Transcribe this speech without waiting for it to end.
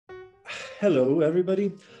Hello,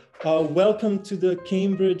 everybody. Welcome to the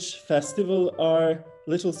Cambridge Festival, our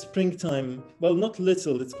little springtime, well, not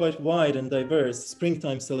little, it's quite wide and diverse,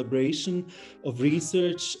 springtime celebration of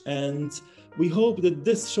research. And we hope that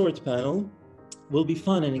this short panel will be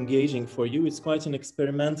fun and engaging for you. It's quite an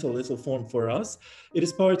experimental little form for us. It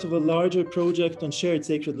is part of a larger project on shared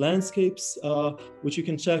sacred landscapes, which you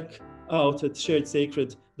can check out at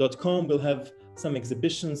sharedsacred.com. We'll have some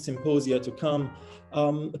exhibitions, symposia to come.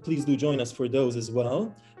 Please do join us for those as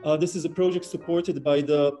well. This is a project supported by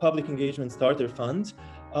the Public Engagement Starter Fund,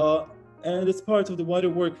 and it's part of the wider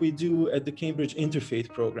work we do at the Cambridge Interfaith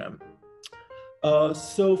program.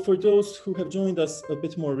 So for those who have joined us a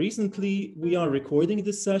bit more recently, we are recording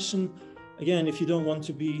this session. Again, if you don't want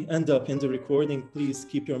to end up in the recording, please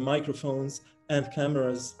keep your microphones and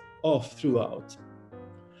cameras off throughout.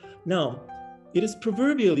 Now, it is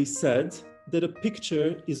proverbially said that a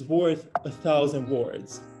picture is worth 1,000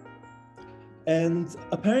 words. And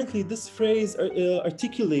apparently this phrase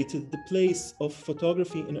articulated the place of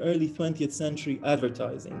photography in early 20th century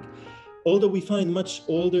advertising. Although we find much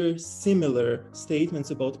older, similar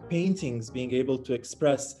statements about paintings being able to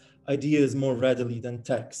express ideas more readily than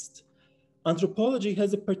text. Anthropology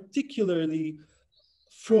has a particularly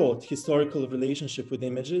fraught historical relationship with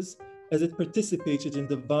images, as it participated in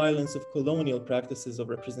the violence of colonial practices of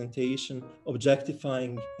representation,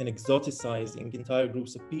 objectifying and exoticizing entire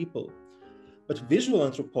groups of people. But visual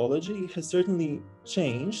anthropology has certainly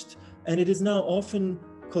changed, and it is now often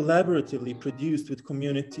collaboratively produced with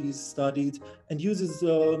communities, studied, and uses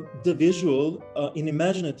the visual in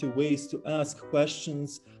imaginative ways to ask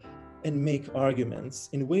questions and make arguments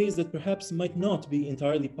in ways that perhaps might not be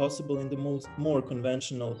entirely possible in the more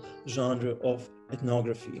conventional genre of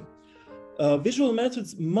ethnography. Visual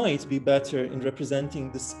methods might be better in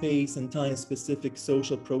representing the space and time-specific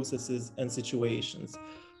social processes and situations,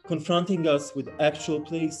 confronting us with actual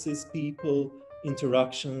places, people,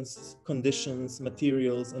 interactions, conditions,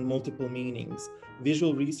 materials, and multiple meanings.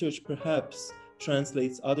 Visual research perhaps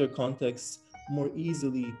translates other contexts more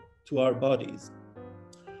easily to our bodies.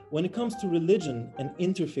 When it comes to religion and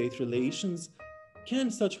interfaith relations, can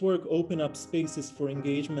such work open up spaces for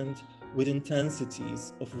engagement with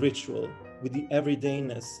intensities of ritual, with the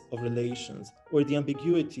everydayness of relations, or the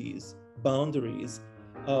ambiguities, boundaries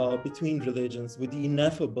between religions, with the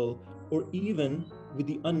ineffable, or even with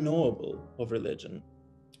the unknowable of religion?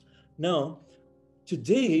 Now,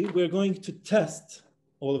 today we're going to test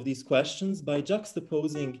all of these questions by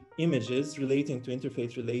juxtaposing images relating to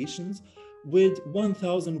interfaith relations with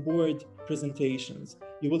 1,000-word presentations.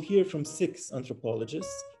 You will hear from 6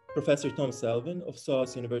 anthropologists: Professor Tom Selwyn of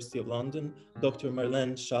SOAS, University of London, Dr.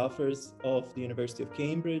 Marlene Schäfers of the University of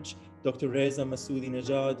Cambridge, Dr. Reza Masoudi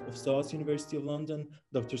of SOAS, University of London,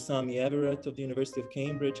 Dr. Sami Everett of the University of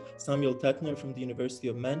Cambridge, Samuel Tettner from the University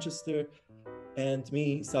of Manchester, and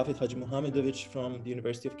me, Safet HadžiMuhamedović from the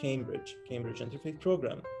University of Cambridge, Cambridge Interfaith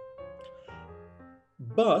Program.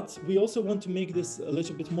 But we also want to make this a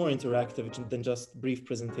little bit more interactive than just brief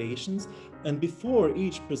presentations. And before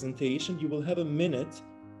each presentation, you will have a minute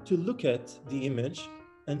to look at the image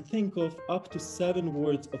and think of up to 7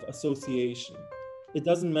 words of association. It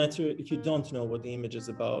doesn't matter if you don't know what the image is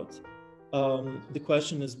about. The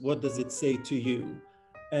question is, what does it say to you?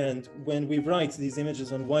 And when we write these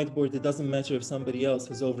images on whiteboard, it doesn't matter if somebody else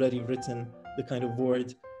has already written the kind of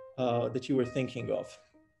word that you were thinking of.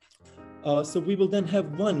 So we will then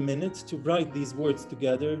have 1 minute to write these words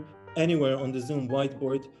together anywhere on the Zoom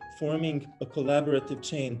whiteboard, forming a collaborative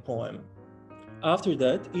chain poem. After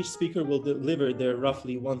that, each speaker will deliver their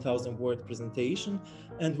roughly 1,000-word presentation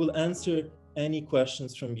and will answer any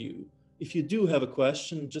questions from you. If you do have a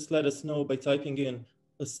question, just let us know by typing in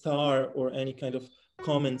a star or any kind of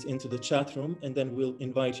comment into the chat room, and then we'll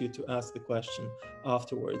invite you to ask the question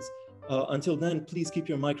afterwards. Until then, please keep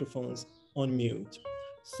your microphones on mute.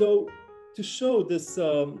 So to show this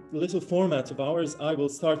little format of ours, I will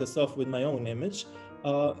start us off with my own image,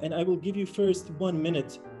 and I will give you first 1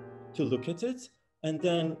 minute to look at it, and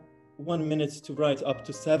then 1 minute to write up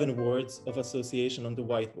to 7 words of association on the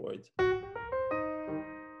whiteboard.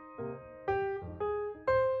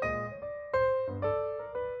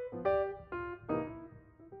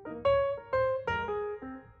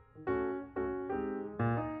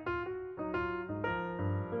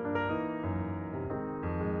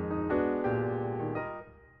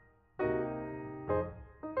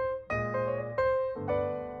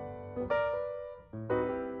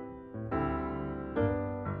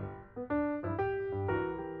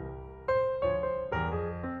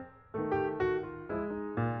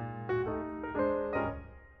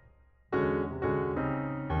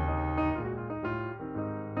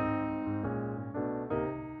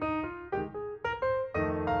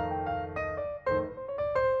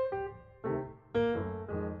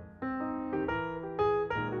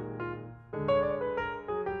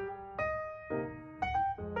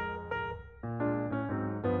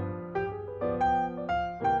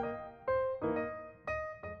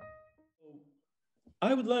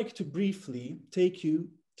 I would like to briefly take you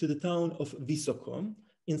to the town of Visoko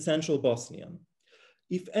in central Bosnia.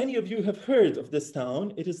 If any of you have heard of this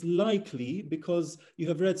town, it is likely because you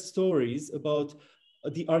have read stories about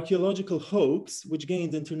the archaeological hoax which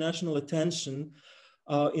gained international attention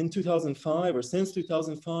in 2005 or since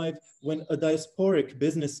 2005, when a diasporic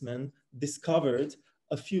businessman discovered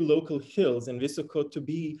a few local hills in Visoko to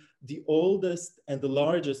be the oldest and the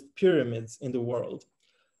largest pyramids in the world.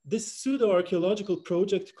 This pseudo-archaeological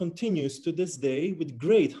project continues to this day with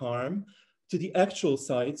great harm to the actual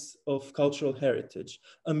sites of cultural heritage,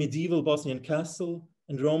 a medieval Bosnian castle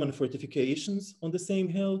and Roman fortifications on the same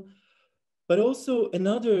hill, but also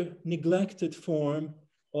another neglected form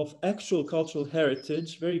of actual cultural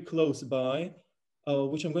heritage very close by,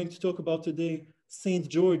 which I'm going to talk about today, St.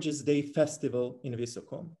 George's Day Festival in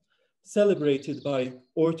Visoko, celebrated by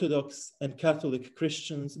Orthodox and Catholic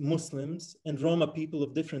Christians, Muslims, and Roma people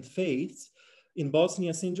of different faiths. In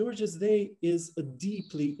Bosnia, St. George's Day is a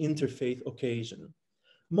deeply interfaith occasion.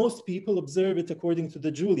 Most people observe it according to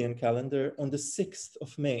the Julian calendar on the 6th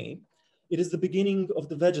of May. It is the beginning of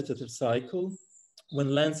the vegetative cycle,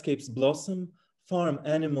 when landscapes blossom, farm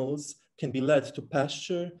animals can be led to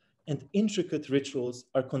pasture, and intricate rituals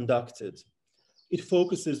are conducted. It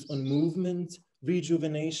focuses on movement,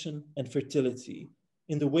 rejuvenation, and fertility.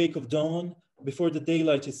 In the wake of dawn, before the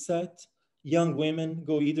daylight is set, young women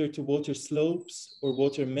go either to water slopes or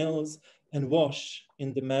water mills and wash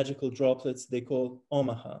in the magical droplets they call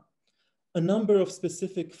omaha. A number of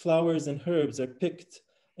specific flowers and herbs are picked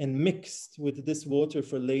and mixed with this water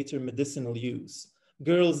for later medicinal use.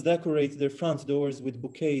 Girls decorate their front doors with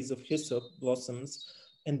bouquets of hyssop blossoms,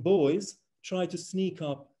 and boys try to sneak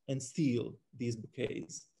up and steal these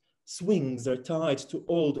bouquets. Swings are tied to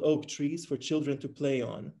old oak trees for children to play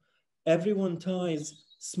on. Everyone ties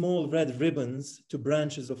small red ribbons to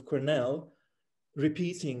branches of cornel,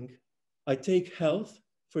 repeating, "I take health,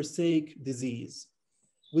 forsake disease."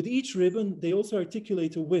 With each ribbon, they also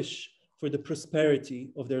articulate a wish for the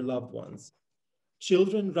prosperity of their loved ones.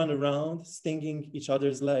 Children run around stinging each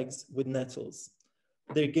other's legs with nettles.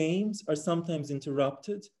 Their games are sometimes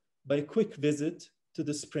interrupted by a quick visit to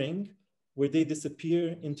the spring, where they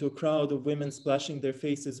disappear into a crowd of women splashing their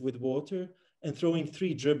faces with water and throwing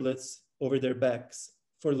 3 driblets over their backs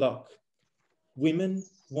for luck. Women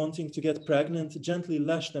wanting to get pregnant gently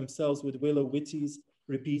lash themselves with willow witties,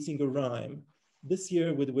 repeating a rhyme. This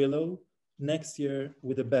year with willow, next year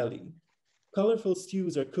with a belly. Colorful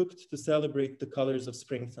stews are cooked to celebrate the colors of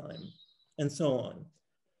springtime, and so on.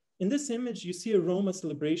 In this image, you see a Roma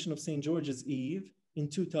celebration of St. George's Eve in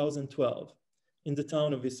 2012 in the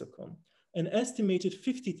town of Visoko. An estimated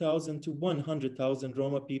 50,000 to 100,000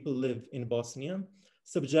 Roma people live in Bosnia,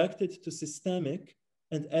 subjected to systemic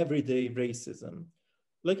and everyday racism.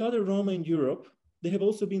 Like other Roma in Europe, they have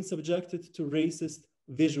also been subjected to racist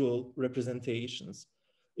visual representations.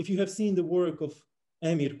 If you have seen the work of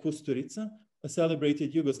Emir Kusturica, a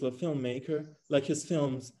celebrated Yugoslav filmmaker, like his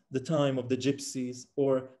films The Time of the Gypsies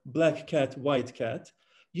or Black Cat, White Cat,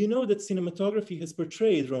 you know that cinematography has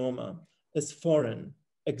portrayed Roma as foreign,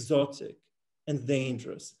 exotic, and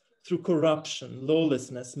dangerous through corruption,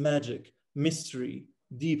 lawlessness, magic, mystery,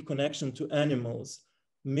 deep connection to animals,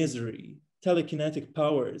 misery, telekinetic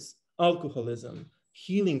powers, alcoholism,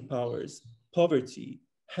 healing powers, poverty,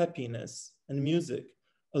 happiness, and music.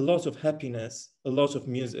 A lot of happiness, a lot of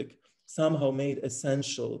music, somehow made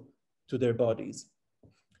essential to their bodies.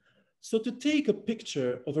 So to take a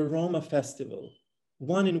picture of a Roma festival,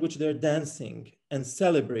 one in which they're dancing and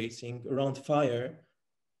celebrating around fire,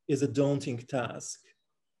 is a daunting task.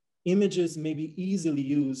 Images may be easily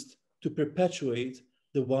used to perpetuate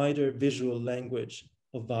the wider visual language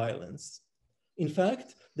of violence. In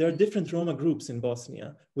fact, there are different Roma groups in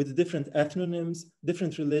Bosnia with different ethnonyms,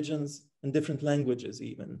 different religions, and different languages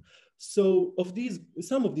even. So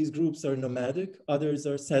some of these groups are nomadic, others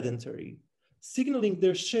are sedentary. Signaling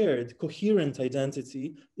their shared, coherent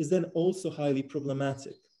identity is then also highly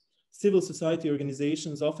problematic. Civil society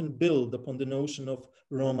organizations often build upon the notion of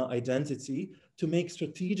Roma identity to make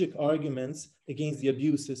strategic arguments against the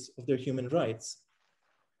abuses of their human rights.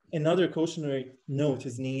 Another cautionary note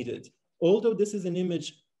is needed. Although this is an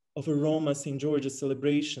image of a Roma St. George's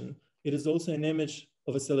celebration, it is also an image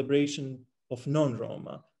of a celebration of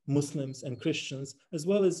non-Roma, Muslims and Christians, as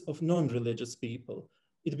well as of non-religious people.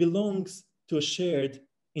 It belongs to a shared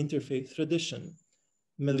interfaith tradition.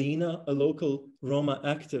 Melina, a local Roma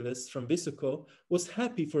activist from Visoko, was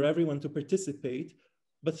happy for everyone to participate,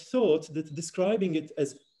 but thought that describing it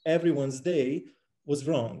as everyone's day was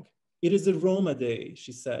wrong. It is a Roma day,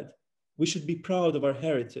 she said. We should be proud of our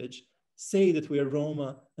heritage, say that we are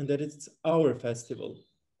Roma and that it's our festival.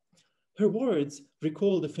 Her words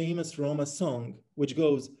recall the famous Roma song, which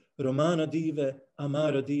goes, Romano dive,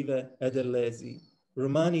 amaro dive, ederlesi.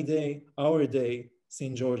 Romani Day, our day,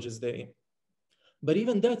 St. George's Day. But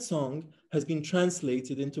even that song has been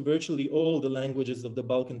translated into virtually all the languages of the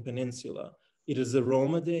Balkan Peninsula. It is a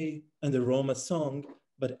Roma Day and a Roma song,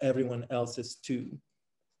 but everyone else's too.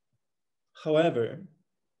 However,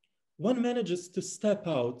 one manages to step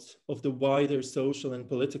out of the wider social and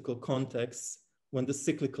political contexts when the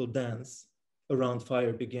cyclical dance around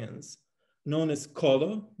fire begins. Known as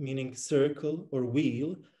kolo, meaning circle or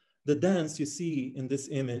wheel, the dance you see in this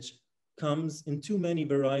image comes in too many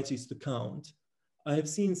varieties to count. I have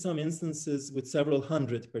seen some instances with several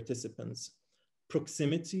hundred participants.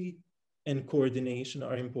 Proximity and coordination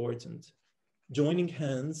are important. Joining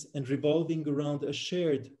hands and revolving around a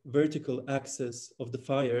shared vertical axis of the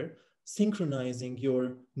fire, synchronizing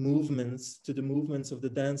your movements to the movements of the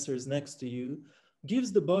dancers next to you,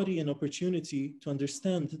 gives the body an opportunity to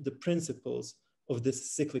understand the principles of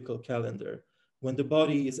this cyclical calendar, when the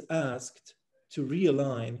body is asked to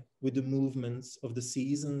realign with the movements of the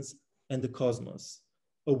seasons and the cosmos,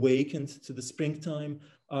 awakened to the springtime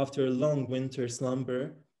after a long winter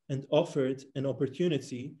slumber, and offered an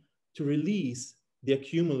opportunity to release the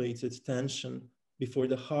accumulated tension before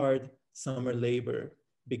the hard summer labor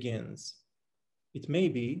begins. It may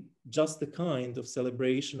be just the kind of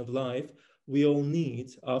celebration of life we all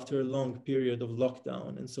need after a long period of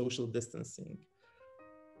lockdown and social distancing.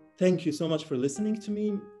 Thank you so much for listening to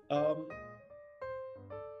me.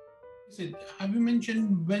 Have you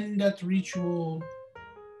mentioned when that ritual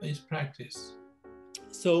is practiced?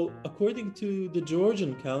 So according to the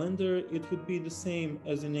Georgian calendar, it would be the same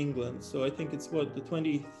as in England. So I think it's what, the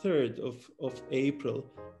 23rd of April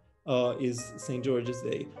is St. George's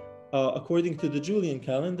Day. According to the Julian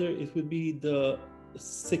calendar, it would be the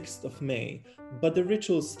 6th of May. But the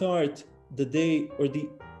rituals start the day or the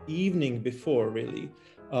evening before, really.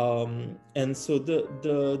 And so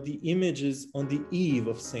the image is on the eve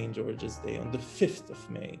of St. George's Day, on the 5th of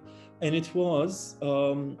May. And it was,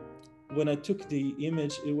 when I took the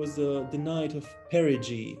image, it was the night of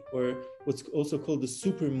perigee, or what's also called the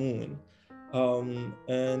supermoon.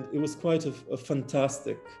 And it was quite a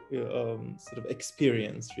fantastic sort of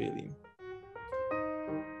experience, really.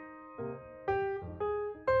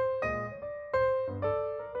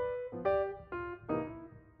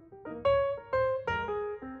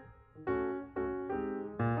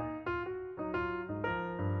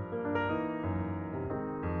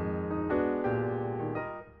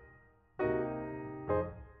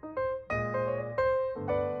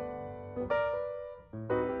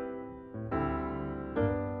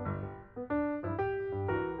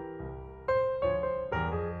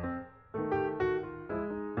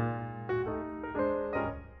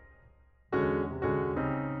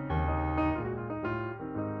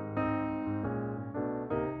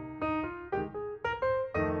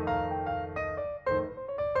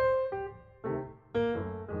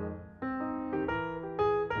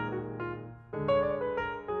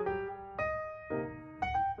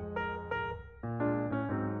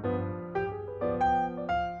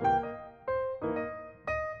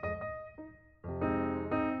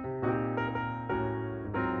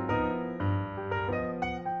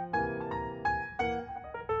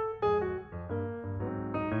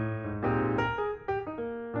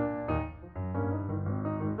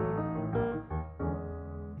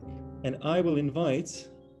 And I will invite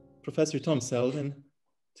Professor Tom Selwyn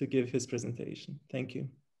to give his presentation. Thank you.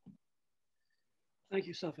 Thank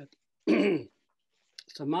you, Safet.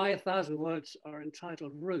 So my 1,000 words are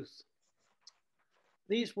entitled Ruth.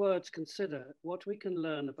 These words consider what we can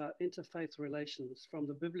learn about interfaith relations from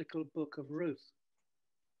the biblical book of Ruth.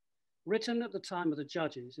 Written at the time of the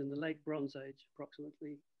Judges in the late Bronze Age,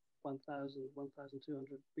 approximately 1000,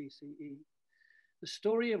 1200 BCE, the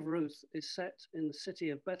story of Ruth is set in the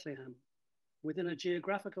city of Bethlehem within a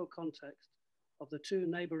geographical context of the two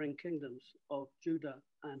neighboring kingdoms of Judah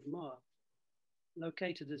and Moab,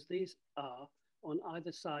 located as these are on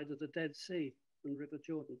either side of the Dead Sea and River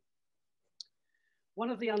Jordan.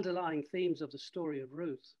 One of the underlying themes of the story of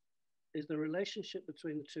Ruth is the relationship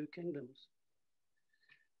between the two kingdoms.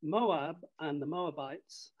 Moab and the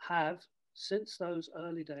Moabites have, since those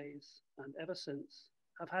early days and ever since,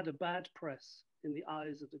 have had a bad press in the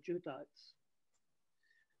eyes of the Judites.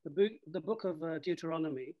 The book of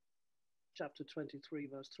Deuteronomy, chapter 23,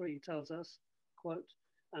 verse 3, tells us, quote,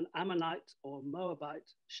 "An Ammonite or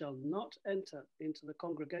Moabite shall not enter into the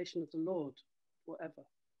congregation of the Lord forever."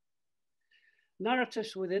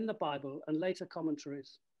 Narratives within the Bible and later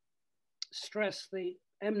commentaries stress the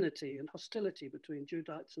enmity and hostility between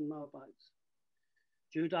Judites and Moabites.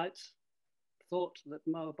 Judites thought that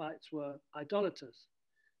Moabites were idolaters,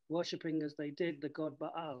 worshipping as they did the god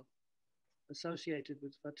Baal, associated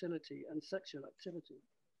with fertility and sexual activity.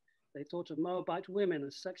 They thought of Moabite women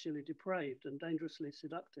as sexually depraved and dangerously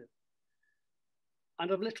seductive,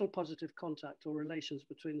 and of little positive contact or relations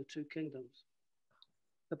between the two kingdoms.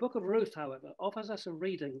 The book of Ruth, however, offers us a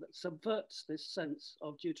reading that subverts this sense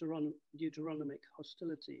of Deuteronomic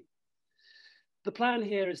hostility. The plan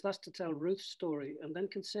here is thus to tell Ruth's story and then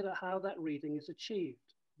consider how that reading is achieved,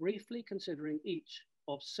 briefly considering each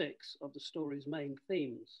of 6 of the story's main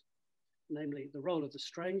themes, namely the role of the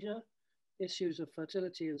stranger, issues of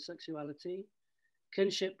fertility and sexuality,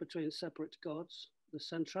 kinship between separate gods, the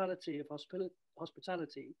centrality of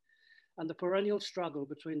hospitality, and the perennial struggle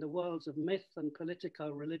between the worlds of myth and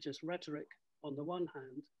politico-religious rhetoric on the one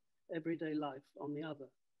hand, everyday life on the other.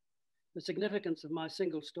 The significance of my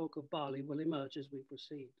single stalk of barley will emerge as we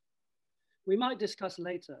proceed. We might discuss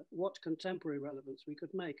later what contemporary relevance we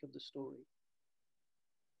could make of the story.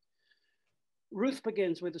 Ruth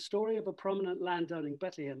begins with the story of a prominent landowning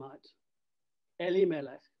Bethlehemite,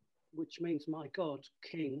 Elimelech, which means my God,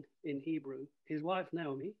 king in Hebrew, his wife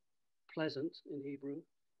Naomi, pleasant in Hebrew,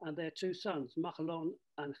 and their 2 sons, Machlon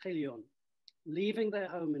and Chilion, leaving their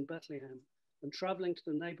home in Bethlehem and traveling to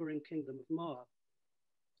the neighboring kingdom of Moab.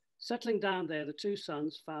 Settling down there, the 2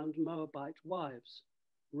 sons found Moabite wives,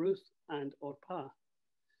 Ruth and Orpah.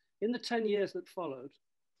 In the 10 years that followed,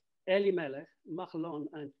 Elimelech, Machlon,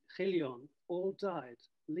 and Chilion all died,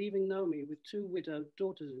 leaving Naomi with 2 widowed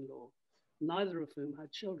daughters-in-law, neither of whom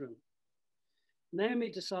had children. Naomi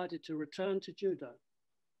decided to return to Judah.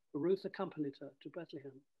 Ruth accompanied her to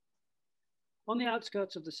Bethlehem. On the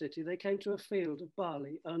outskirts of the city, they came to a field of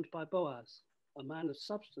barley owned by Boaz, a man of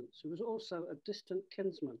substance who was also a distant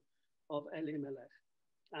kinsman of Elimelech,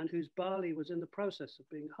 and whose barley was in the process of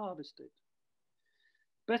being harvested.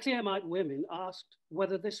 Bethlehemite women asked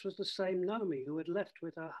whether this was the same Naomi who had left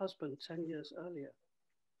with her husband 10 years earlier.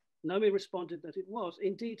 Naomi responded that it was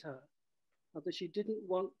indeed her, but that she didn't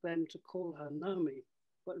want them to call her Naomi,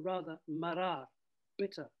 but rather Marar,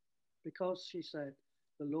 bitter, because, she said,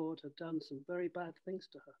 the Lord had done some very bad things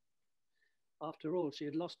to her. After all, she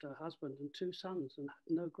had lost her husband and 2 sons and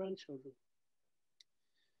had no grandchildren.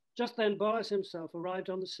 Just then, Boaz himself arrived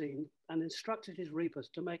on the scene and instructed his reapers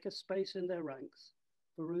to make a space in their ranks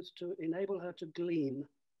for Ruth to enable her to glean,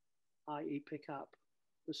 i.e. pick up,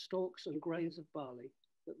 the stalks and grains of barley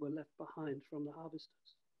that were left behind from the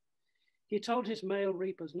harvesters. He told his male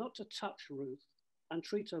reapers not to touch Ruth and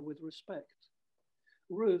treat her with respect.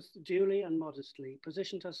 Ruth, duly and modestly,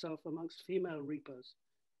 positioned herself amongst female reapers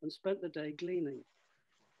and spent the day gleaning.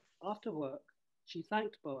 After work, she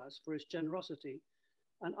thanked Boaz for his generosity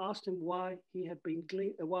and asked him why he had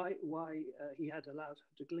allowed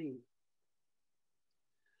her to glean,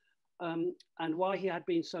 and why he had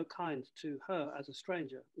been so kind to her as a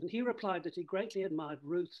stranger. And he replied that he greatly admired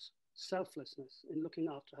Ruth's selflessness in looking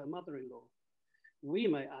after her mother-in-law. We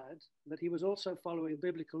may add that he was also following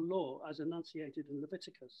biblical law as enunciated in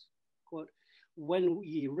Leviticus. Quote, when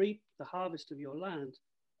ye reap the harvest of your land,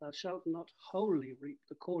 thou shalt not wholly reap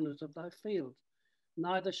the corners of thy field,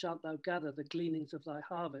 neither shalt thou gather the gleanings of thy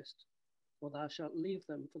harvest, for thou shalt leave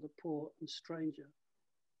them for the poor and stranger.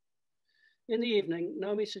 In the evening,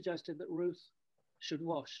 Naomi suggested that Ruth should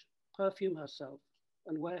wash, perfume herself,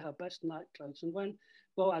 and wear her best night clothes, and when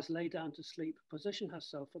Boaz lay down to sleep, position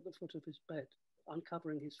herself at the foot of his bed,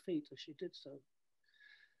 uncovering his feet as she did so.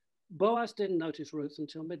 Boaz didn't notice Ruth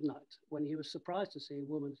until midnight, when he was surprised to see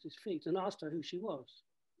a woman at his feet and asked her who she was.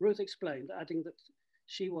 Ruth explained, adding that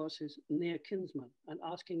she was his near kinsman and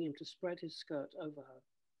asking him to spread his skirt over her.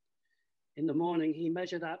 In the morning, he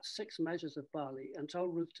measured out 6 measures of barley and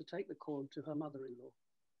told Ruth to take the corn to her mother-in-law.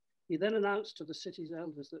 He then announced to the city's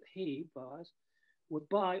elders that he, Boaz, would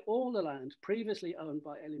buy all the land previously owned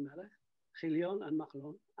by Elimelech, Chilion and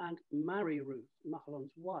Machlon, and marry Ruth,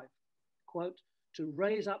 Machlon's wife, quote, to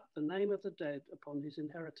raise up the name of the dead upon his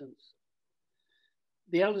inheritance.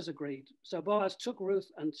 The elders agreed. So Boaz took Ruth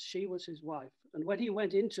and she was his wife. And when he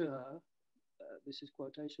went into her, this is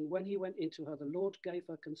quotation, when he went into her, the Lord gave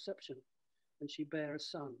her conception and she bare a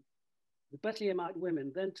son. The Bethlehemite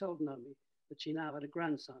women then told Naomi that she now had a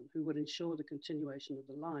grandson who would ensure the continuation of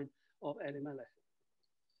the line of Elimelech.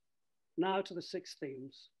 Now to the 6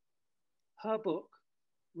 themes. Her book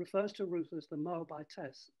refers to Ruth as the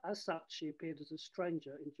Moabitess. As such, she appeared as a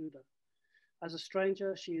stranger in Judah. As a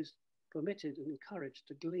stranger, she is permitted and encouraged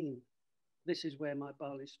to glean. This is where my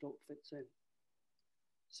barley stalk fits in.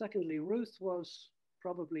 Secondly, Ruth was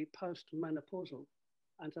probably post-menopausal,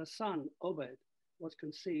 and her son, Obed, was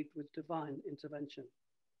conceived with divine intervention.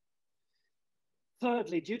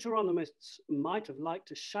 Thirdly, Deuteronomists might have liked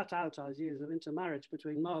to shut out ideas of intermarriage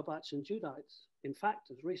between Moabites and Judites. In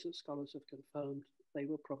fact, as recent scholars have confirmed, they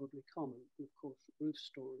were probably common. And of course, Ruth's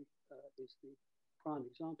story is the prime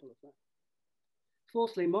example of that.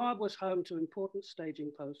 Fourthly, Moab was home to important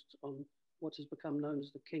staging posts on what has become known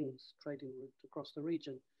as the King's trading route across the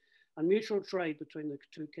region, and mutual trade between the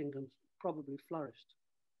two kingdoms probably flourished.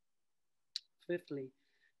 Fifthly,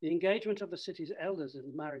 the engagement of the city's elders in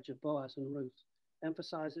the marriage of Boaz and Ruth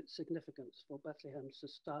emphasized its significance for Bethlehem's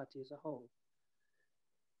society as a whole.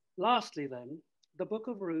 Lastly, then, the book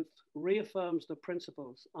of Ruth reaffirms the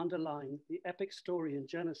principles underlying the epic story in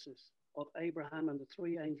Genesis of Abraham and the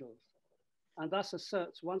three angels, and thus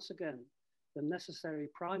asserts once again the necessary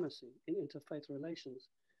primacy in interfaith relations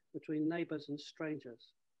between neighbors and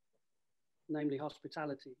strangers, namely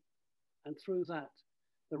hospitality, and through that,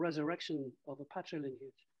 the resurrection of a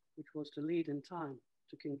patrilineage, which was to lead in time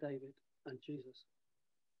to King David and Jesus.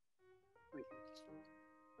 Thank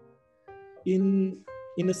you.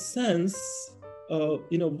 In a sense,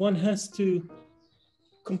 one has to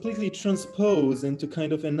completely transpose into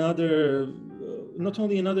kind of another, not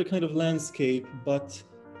only another kind of landscape, but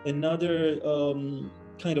another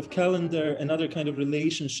kind of calendar, another kind of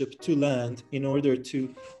relationship to land in order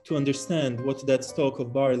to understand what that stalk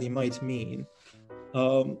of barley might mean.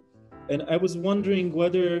 And I was wondering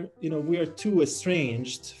whether, we are too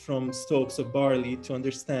estranged from stalks of barley to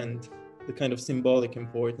understand the kind of symbolic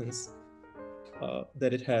importance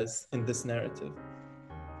that it has in this narrative.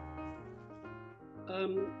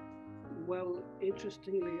 Well,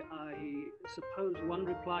 interestingly, I suppose one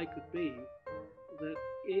reply could be that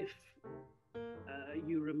if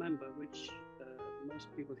you remember, which most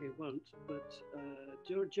people here won't, but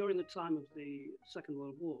during the time of the Second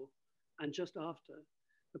World War and just after,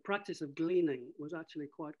 the practice of gleaning was actually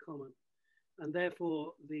quite common, and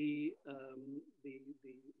therefore the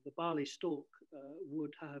barley stalk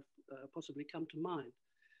would have possibly come to mind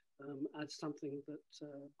as something that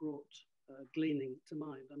brought gleaning to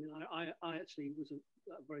mind. I mean, I actually was a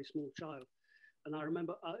very small child, and I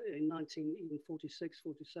remember in 1946,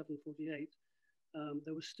 47, 48,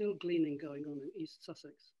 there was still gleaning going on in East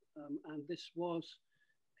Sussex, and this was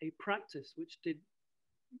a practice which did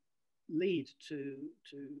lead to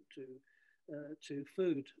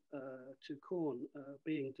food, to corn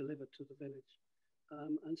being delivered to the village,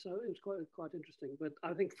 and so it was quite interesting. But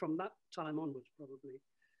I think from that time onwards, probably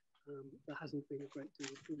there hasn't been a great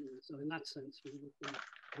deal of gleaning. So in that sense, we would be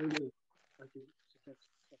removed, I do suggest.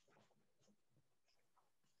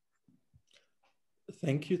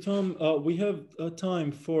 Thank you, Tom. We have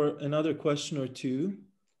time for another question or two,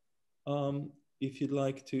 if you'd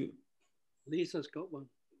like to. Lisa's got one.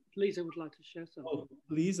 Lisa would like to share something. Oh,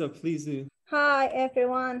 Lisa, please do. Hi,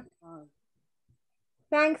 everyone. Hi.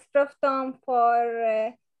 Thanks, Prof. Tom,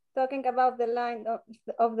 for talking about the land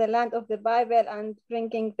of the Bible and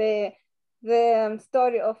bringing the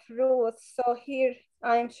story of Ruth. So here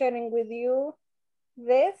I am sharing with you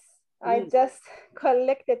this. I just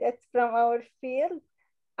collected it from our field.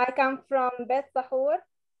 I come from Beth Sahur,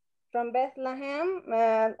 from Bethlehem.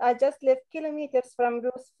 I just live kilometers from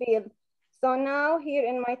Ruth's field. So now here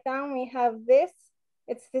in my town, we have this.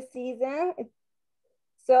 It's the season.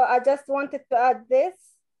 So I just wanted to add this,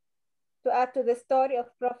 to add to the story of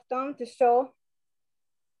Prof. Tom, to show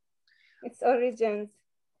its origins.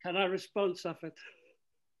 Can I respond, Safet?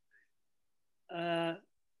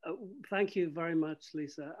 Thank you very much,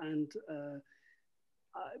 Lisa. And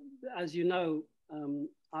as you know,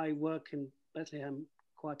 I work in Bethlehem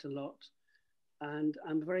quite a lot, and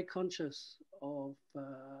I'm very conscious of,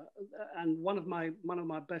 and one of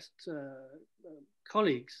my best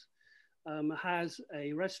colleagues has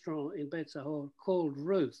a restaurant in Beit Sahor called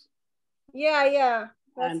Ruth. Yeah.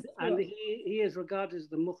 And he is regarded as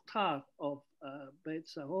the Mukhtar of Beit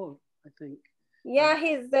Sahor, I think. Yeah,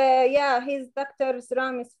 he's Dr.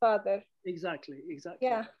 Rami's father. Exactly.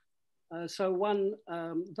 Yeah. So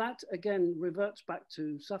that again reverts back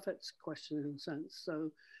to Safet's question in a sense.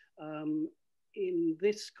 So in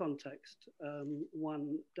this context,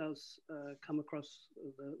 one does come across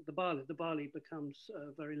the barley. The barley becomes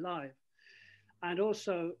very live. And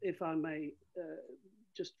also, if I may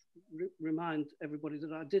just remind everybody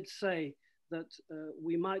that I did say that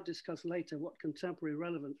we might discuss later what contemporary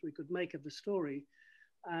relevance we could make of the story.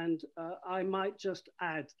 And I might just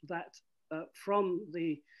add that from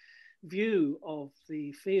the view of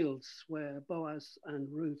the fields where Boaz and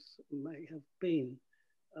Ruth may have been,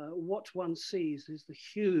 what one sees is the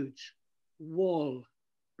huge wall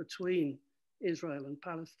between Israel and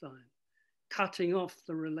Palestine, cutting off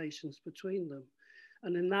the relations between them.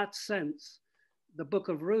 And in that sense, the book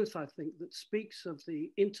of Ruth, I think, that speaks of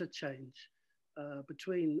the interchange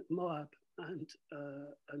between Moab and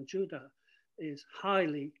Judah is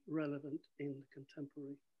highly relevant in the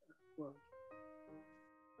contemporary world.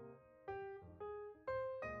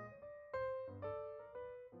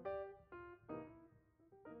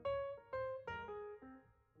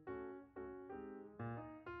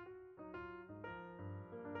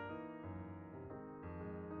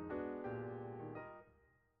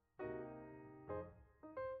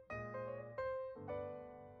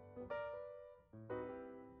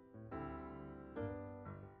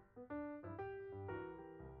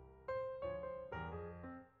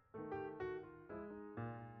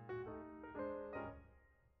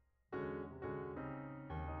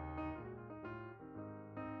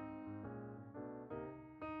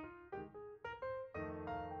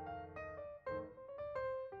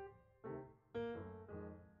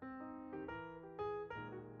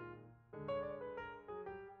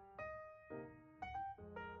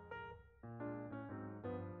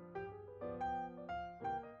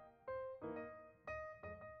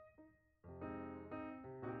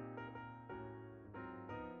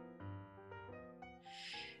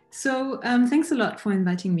 So thanks a lot for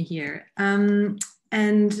inviting me here. Time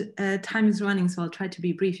is running, so I'll try to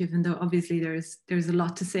be brief, even though obviously there's a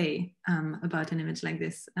lot to say about an image like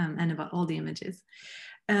this and about all the images.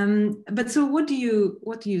 But so what do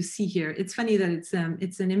you see here? It's funny that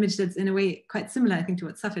it's an image that's in a way quite similar, I think, to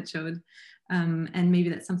what Safet showed. And maybe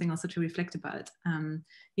that's something also to reflect about,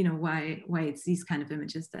 you know, why it's these kind of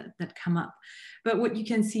images that come up. But what you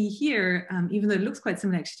can see here, even though it looks quite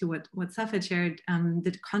similar actually to what Safet shared,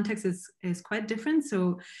 the context is quite different.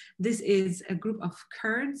 So this is a group of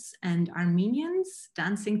Kurds and Armenians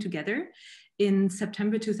dancing together in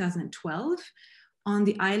September 2012 on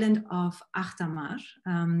the island of Akhdamar,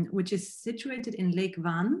 which is situated in Lake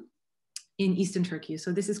Van, in eastern Turkey.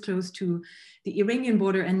 So this is close to the Iranian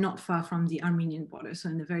border and not far from the Armenian border, so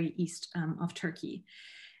in the very east of Turkey.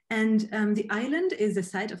 And the island is the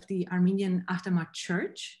site of the Armenian Akhdamar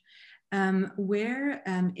church, where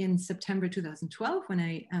in September 2012, when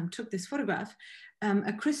I took this photograph,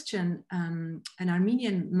 a Christian, an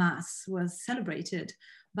Armenian mass was celebrated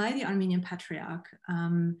by the Armenian Patriarch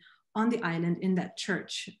on the island in that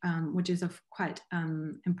church, which is of quite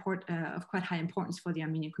high importance for the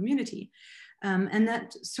Armenian community. And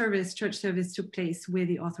that church service took place with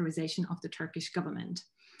the authorization of the Turkish government.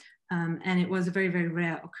 And it was a very, very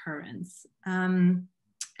rare occurrence. And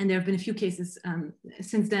there have been a few cases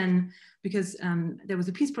since then, because there was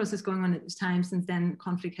a peace process going on at the time. Since then,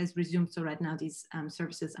 conflict has resumed. So right now, these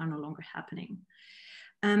services are no longer happening.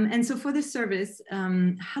 And so for this service,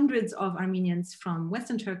 hundreds of Armenians from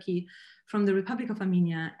Western Turkey, from the Republic of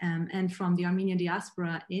Armenia, and from the Armenian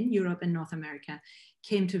diaspora in Europe and North America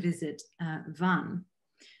came to visit Van.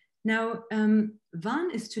 Now,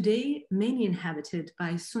 Van is today mainly inhabited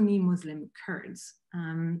by Sunni Muslim Kurds.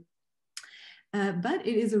 But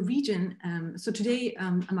it is a region, so today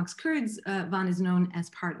amongst Kurds, Van is known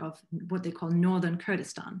as part of what they call Northern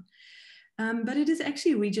Kurdistan. But it is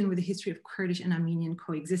actually a region with a history of Kurdish and Armenian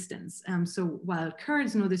coexistence. So while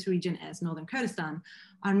Kurds know this region as Northern Kurdistan,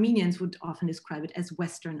 Armenians would often describe it as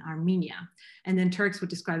Western Armenia. And then Turks would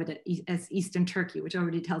describe it as Eastern Turkey, which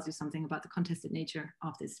already tells you something about the contested nature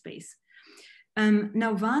of this space.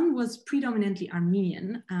 Now, Van was predominantly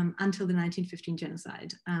Armenian until the 1915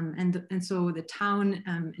 genocide. And so the town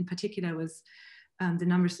in particular was, the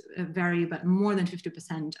numbers vary, but more than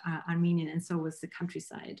 50% Armenian, and so was the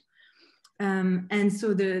countryside. And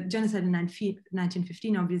so the genocide in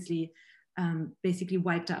 1915 obviously basically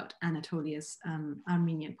wiped out Anatolia's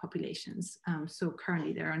Armenian populations. So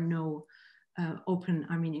currently there are no open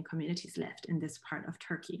Armenian communities left in this part of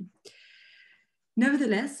Turkey.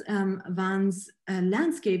 Nevertheless, Van's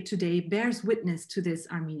landscape today bears witness to this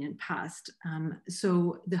Armenian past.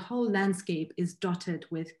 So the whole landscape is dotted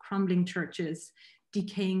with crumbling churches,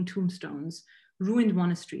 decaying tombstones, ruined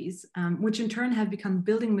monasteries, which in turn have become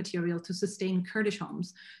building material to sustain Kurdish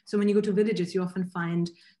homes. So when you go to villages, you often find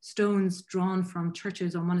stones drawn from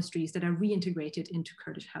churches or monasteries that are reintegrated into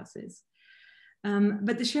Kurdish houses.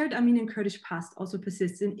 But the shared Armenian Kurdish past also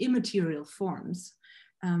persists in immaterial forms.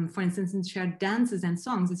 For instance, in shared dances and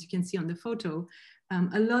songs, as you can see on the photo,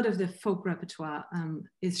 a lot of the folk repertoire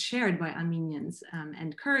is shared by Armenians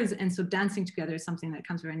and Kurds, and so dancing together is something that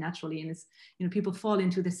comes very naturally, and is, you know, people fall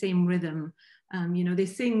into the same rhythm. You know, they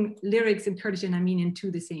sing lyrics in Kurdish and Armenian to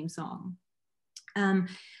the same song.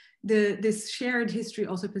 This shared history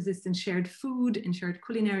also persists in shared food, in shared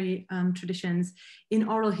culinary traditions, in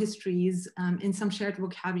oral histories, in some shared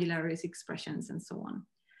vocabularies, expressions, and so on.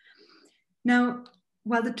 Now,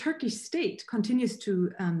 while the Turkish state continues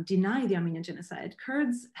to deny the Armenian genocide,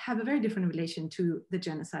 Kurds have a very different relation to the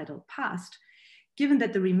genocidal past, given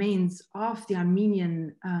that the remains of the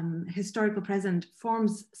Armenian historical present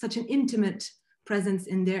forms such an intimate presence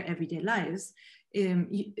in their everyday lives.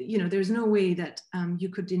 There's no way that you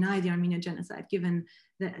could deny the Armenian genocide, given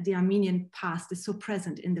that the Armenian past is so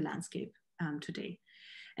present in the landscape today.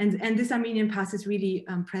 And this Armenian past is really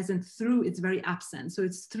present through its very absence. So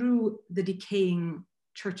it's through the decaying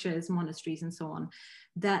churches, monasteries, and so on,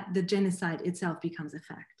 that the genocide itself becomes a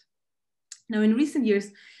fact. Now, in recent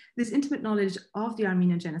years, this intimate knowledge of the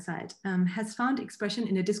Armenian genocide has found expression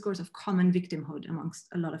in a discourse of common victimhood amongst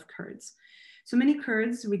a lot of Kurds. So many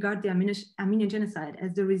Kurds regard the Armenian genocide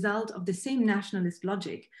as the result of the same nationalist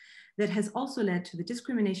logic that has also led to the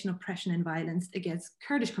discrimination, oppression, and violence against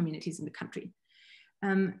Kurdish communities in the country.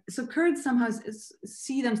 So Kurds somehow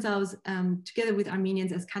see themselves together with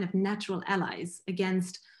Armenians as kind of natural allies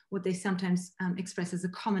against what they sometimes express as a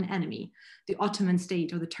common enemy, the Ottoman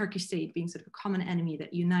state or the Turkish state being sort of a common enemy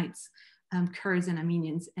that unites Kurds and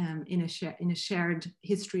Armenians in a shared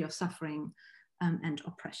history of suffering and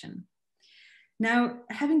oppression. Now,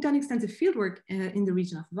 having done extensive fieldwork in the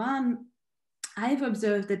region of Van, I've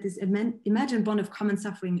observed that this imagined bond of common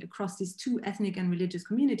suffering across these two ethnic and religious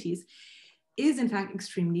communities is in fact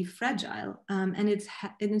extremely fragile, and it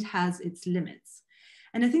has its limits.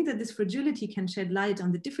 And I think that this fragility can shed light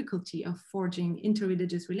on the difficulty of forging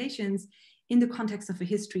interreligious relations in the context of a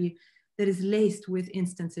history that is laced with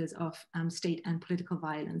instances of state and political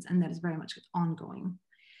violence, and that is very much ongoing.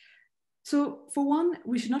 So for one,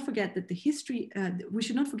 we should not forget that the history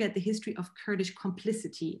of Kurdish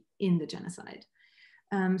complicity in the genocide.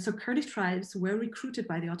 So Kurdish tribes were recruited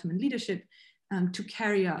by the Ottoman leadership to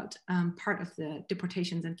carry out part of the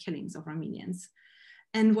deportations and killings of Armenians.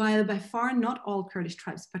 And while by far not all Kurdish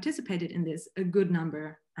tribes participated in this, a good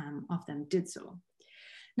number of them did so.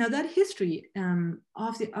 Now that history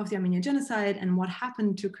of the Armenian genocide and what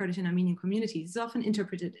happened to Kurdish and Armenian communities is often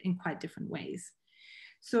interpreted in quite different ways.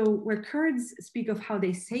 So where Kurds speak of how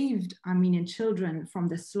they saved Armenian children from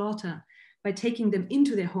the slaughter by taking them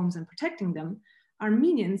into their homes and protecting them,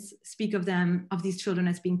 Armenians speak of these children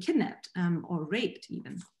as being kidnapped or raped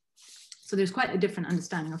even. So there's quite a different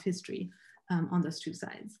understanding of history on those two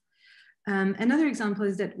sides. Another example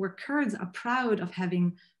is that where Kurds are proud of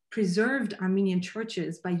having preserved Armenian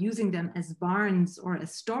churches by using them as barns or a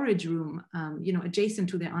storage room, adjacent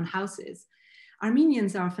to their own houses,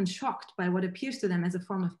 Armenians are often shocked by what appears to them as a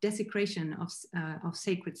form of desecration of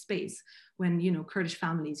sacred space when, Kurdish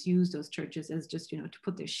families use those churches as just, to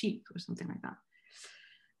put their sheep or something like that.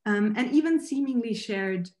 And even seemingly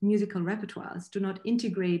shared musical repertoires do not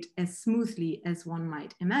integrate as smoothly as one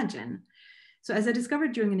might imagine. So as I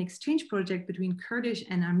discovered during an exchange project between Kurdish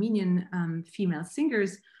and Armenian female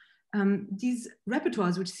singers, these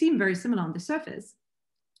repertoires, which seem very similar on the surface,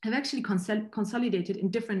 have actually consolidated in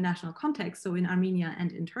different national contexts, so in Armenia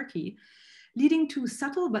and in Turkey, leading to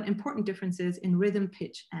subtle but important differences in rhythm,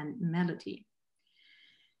 pitch, and melody.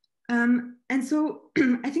 And so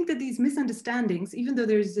I think that these misunderstandings, even though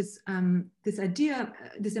there's this idea,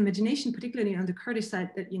 this imagination, particularly on the Kurdish side,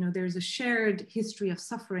 that there's a shared history of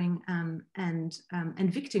suffering and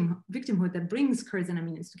victimhood that brings Kurds and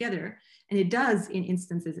Armenians together, and it does in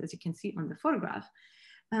instances, as you can see on the photograph.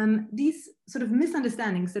 These sort of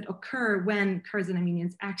misunderstandings that occur when Kurds and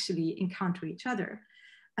Armenians actually encounter each other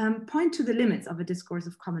point to the limits of a discourse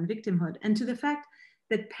of common victimhood and to the fact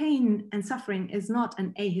that pain and suffering is not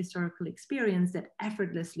an ahistorical experience that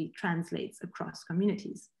effortlessly translates across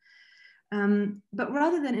communities. But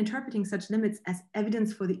rather than interpreting such limits as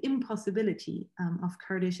evidence for the impossibility of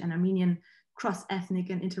Kurdish and Armenian cross-ethnic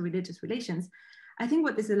and interreligious relations, I think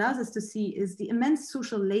what this allows us to see is the immense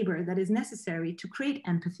social labor that is necessary to create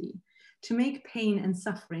empathy, to make pain and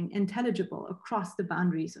suffering intelligible across the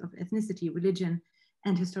boundaries of ethnicity, religion,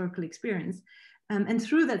 and historical experience. And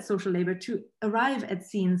through that social labor to arrive at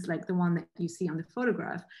scenes like the one that you see on the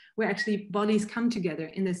photograph, where actually bodies come together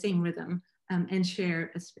in the same rhythm and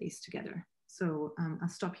share a space together. So I'll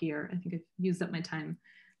stop here. I think I've used up my time.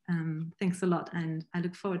 Thanks a lot, and I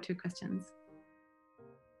look forward to your questions.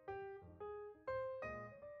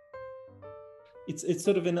 It's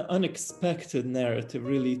sort of an unexpected narrative,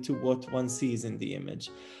 really, to what one sees in the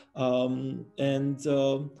image.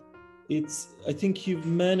 I think you've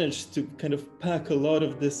managed to kind of pack a lot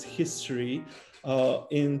of this history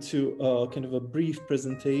into kind of a brief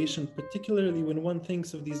presentation, particularly when one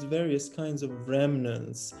thinks of these various kinds of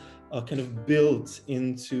remnants kind of built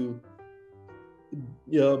into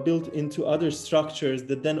built into other structures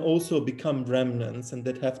that then also become remnants and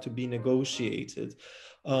that have to be negotiated.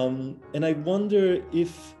 And I wonder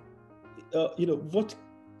if,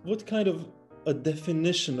 what kind of a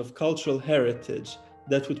definition of cultural heritage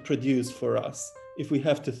that would produce for us if we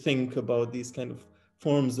have to think about these kind of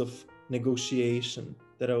forms of negotiation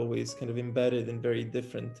that are always kind of embedded in very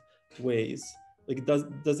different ways. Like,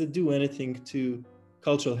 does it do anything to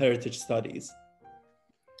cultural heritage studies?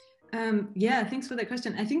 Yeah, thanks for that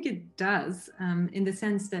question. I think it does, in the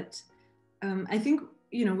sense that I think,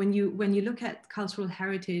 when you look at cultural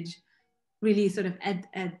heritage, really sort of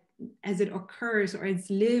as it occurs or it's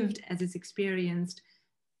lived, as it's experienced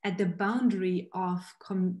at the boundary of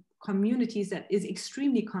communities that is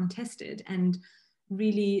extremely contested and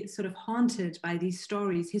really sort of haunted by these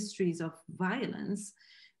stories, histories of violence.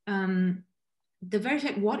 The very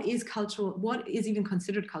fact what is even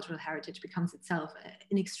considered cultural heritage becomes itself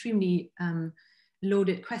an extremely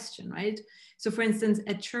loaded question, right? So for instance,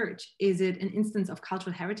 at church, is it an instance of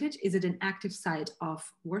cultural heritage? Is it an active site of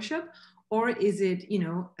worship? Or is it,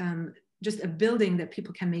 just a building that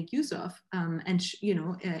people can make use of? And,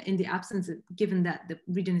 in the absence, given that the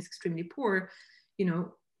region is extremely poor,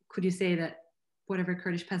 could you say that whatever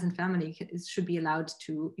Kurdish peasant family should be allowed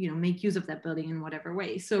to, make use of that building in whatever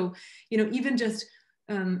way? So, even just,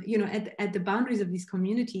 at the boundaries of these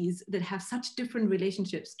communities that have such different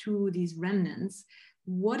relationships to these remnants,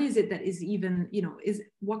 what is it that is even,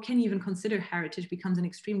 what can you even consider heritage becomes an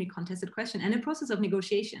extremely contested question and a process of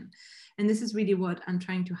negotiation. And this is really what I'm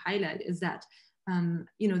trying to highlight, is that,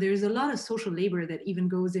 there's a lot of social labor that even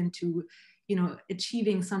goes into,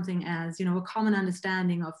 achieving something as, a common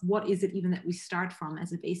understanding of what is it even that we start from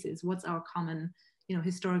as a basis, what's our common,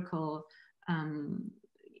 historical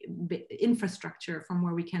infrastructure from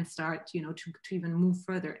where we can start, to even move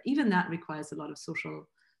further. Even that requires a lot of social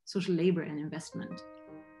labor and investment.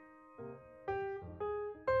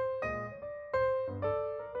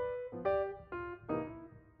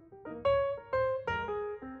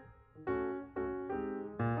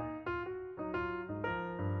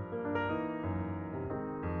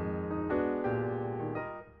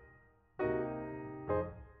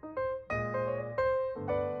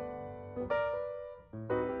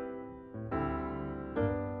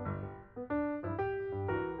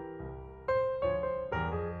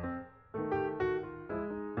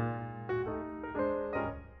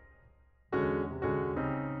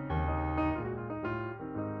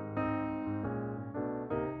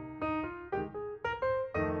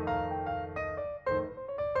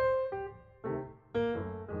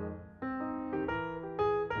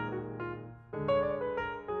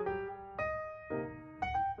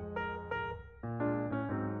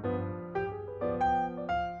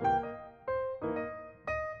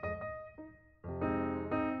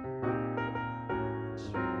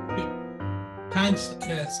 Thanks,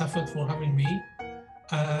 Safet, for having me.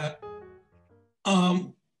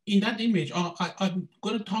 In that image, I'm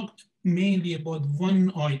going to talk mainly about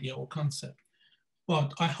one idea or concept,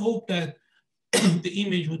 but I hope that the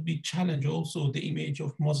image would be challenge also the image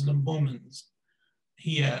of Muslim women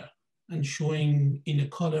here, and showing in a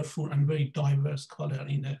colorful and very diverse color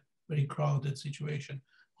in a very crowded situation.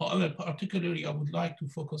 However, particularly, I would like to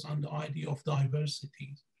focus on the idea of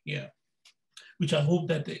diversity here, which I hope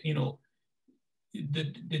that,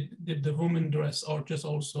 the women dress are just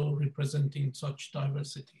also representing such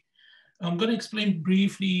diversity. I'm going to explain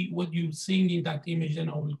briefly what you're seeing in that image, and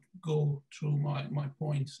I will go through my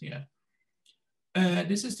points here.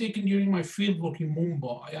 This is taken during my fieldwork in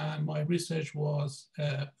Mumbai, and my research was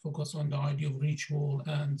focused on the idea of ritual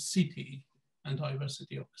and city and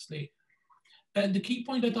diversity, obviously. The key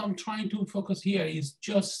point that I'm trying to focus here is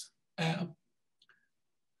just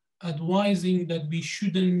advising that we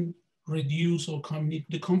shouldn't reduce or communicate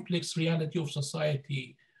the complex reality of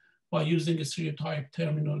society by using a stereotype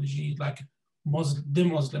terminology like the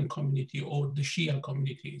Muslim community or the Shia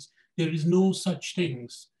communities. There is no such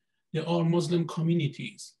things. There are Muslim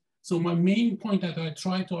communities. So my main point that I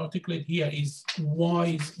try to articulate here is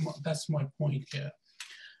why, that's my point here.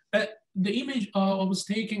 The image I was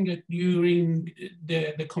taking it during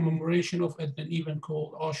the commemoration of an event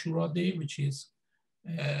called Ashura Day, which is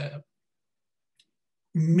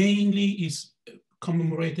mainly is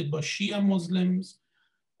commemorated by Shia Muslims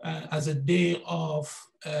as a day of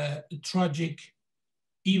tragic,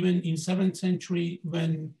 even in 7th century,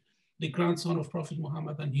 when the grandson of Prophet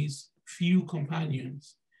Muhammad and his few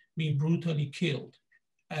companions being brutally killed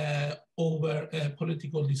over a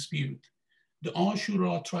political dispute. The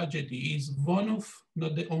Ashura tragedy is one of,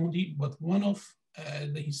 not the only, but one of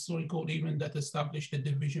the historical events that established the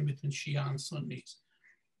division between Shia and Sunnis.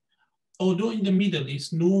 although in the Middle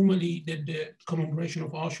East, normally the commemoration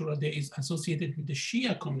of Ashura Day is associated with the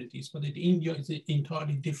Shia communities, but in India it's an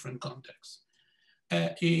entirely different context.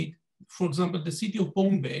 For example, the city of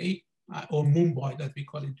Bombay, or Mumbai that we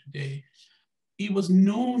call it today, it was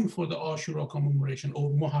known for the Ashura commemoration or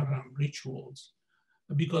Muharram rituals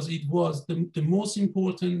because it was the most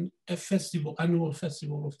important annual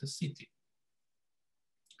festival of the city.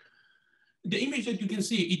 The image that you can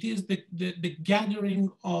see, it is the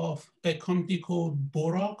gathering of a community called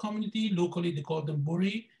Bora community. Locally, they call them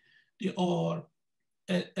Bori. They are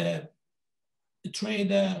a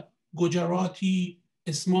trader, Gujarati,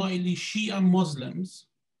 Ismaili, Shia Muslims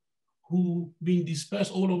who been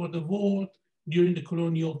dispersed all over the world during the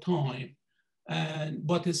colonial time.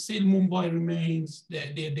 But still Mumbai remains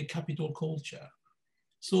the capital culture.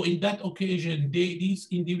 So in that occasion, these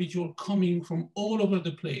individuals coming from all over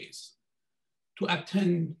the place to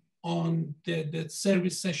attend on the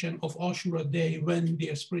service session of Ashura Day when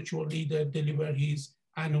their spiritual leader delivered his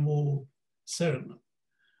annual sermon.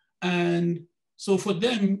 And so for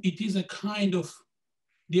them, it is a kind of,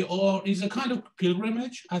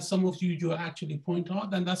 pilgrimage, as some of you actually point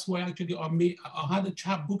out, and that's why actually I had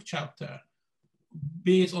a book chapter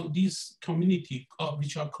based on this community,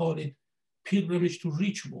 which I call it pilgrimage to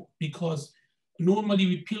ritual, because normally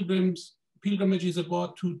with pilgrimage is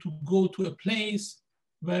about to go to a place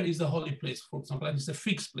where is a holy place, for example, and it's a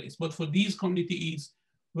fixed place. But for these communities,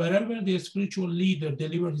 wherever their spiritual leader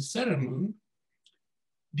delivers his sermon,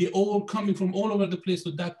 they're all coming from all over the place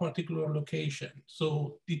to that particular location.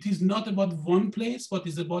 So it is not about one place, but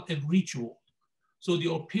it's about a ritual. So they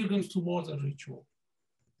are pilgrims towards a ritual.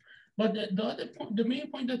 But the main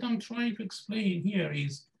point that I'm trying to explain here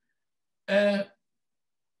is,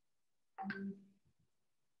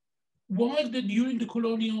 while during the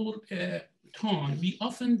colonial time,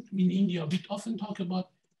 in India, we often talk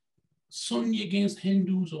about Sunni against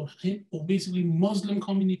Hindus or basically Muslim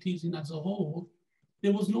communities as a whole,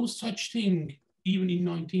 there was no such thing even in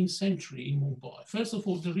 19th century in Mumbai. First of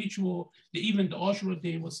all, the ritual, the Ashura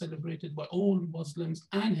Day was celebrated by all Muslims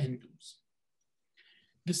and Hindus.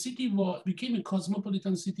 The city became a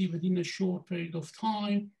cosmopolitan city within a short period of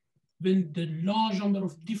time when the large number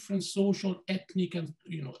of different social, ethnic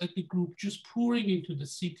groups just pouring into the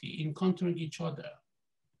city, encountering each other.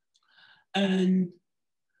 And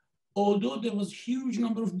although there was a huge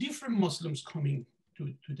number of different Muslims coming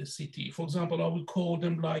to the city, for example, I would call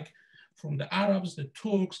them like from the Arabs, the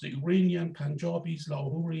Turks, the Iranian, Punjabis,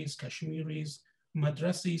 Lahoris, Kashmiris,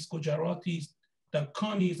 Madrasis, Gujaratis,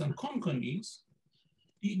 Dakhanis, and Konkanis.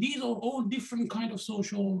 These are all different kind of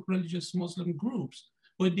social, religious Muslim groups,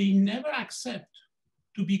 but they never accept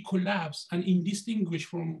to be collapsed and indistinguished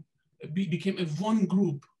from, became a one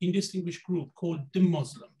group, indistinguished group called the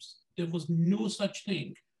Muslims. There was no such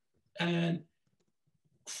thing. And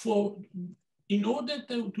in order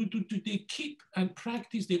to keep and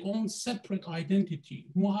practice their own separate identity,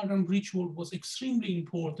 Muharram ritual was extremely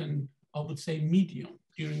important, I would say, medium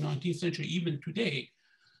during 19th century, even today.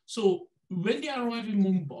 So when they arrive in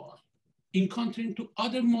Mumbai, encountering to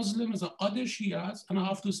other Muslims or other Shias, and I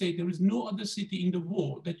have to say there is no other city in the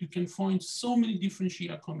world that you can find so many different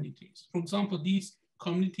Shia communities. For example, these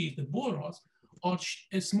communities, the Boras, are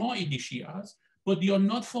Ismaili Shias, but they are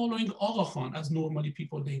not following Agha Khan as normally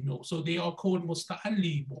people they know. So they are called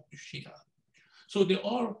Musta'ali Shia. So there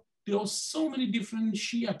are so many different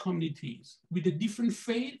Shia communities with a different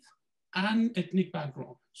faith and ethnic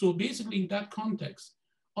background. So basically in that context,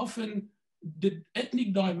 often the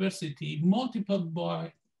ethnic diversity multiplied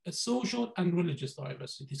by a social and religious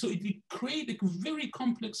diversity. So it will create a very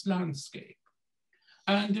complex landscape.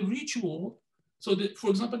 And the ritual, for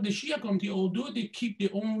example, the Shia community, although they keep their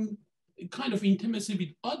own kind of intimacy with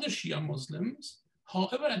other Shia Muslims,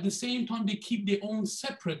 however, at the same time, they keep their own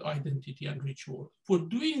separate identity and ritual. For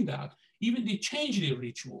doing that, even they change their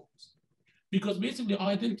rituals. Because basically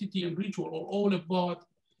identity and ritual are all about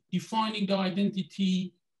defining the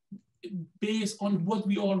identity based on what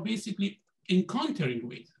we are basically encountering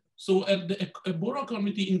with. So a Bora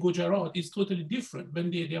community in Gujarat is totally different when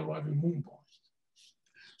they arrive in Mumbai.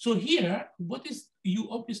 So here, you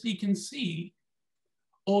obviously can see,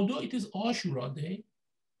 although it is Ashura Day,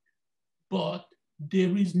 but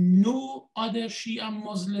there is no other Shia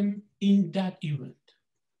Muslim in that event.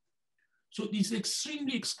 So this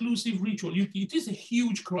extremely exclusive ritual, it is a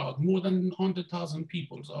huge crowd, more than 100,000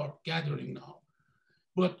 people are gathering now.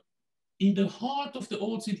 But in the heart of the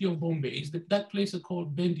old city of Bombay is that place is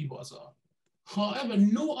called Bendi Bazaar. However,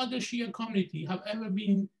 no other Shia community have ever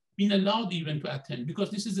been allowed even to attend,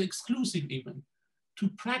 because this is an exclusive event to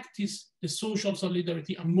practice the social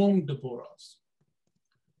solidarity among the Boras.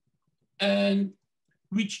 and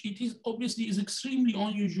which it is obviously is extremely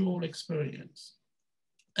unusual experience.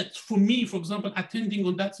 And for me, for example, attending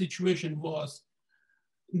on that situation was,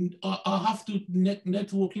 I have to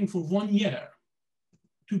networking for 1 year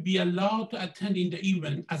to be allowed to attend in the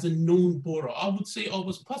event as a known Bora. I would say I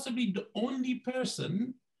was possibly the only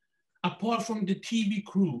person, apart from the TV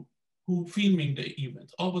crew who filming the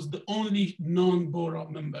event. I was the only non-Bora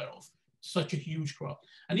member of such a huge crowd.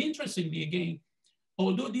 And interestingly, again,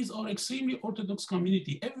 although these are extremely Orthodox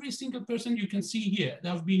community, every single person you can see here, they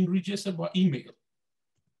have been registered by email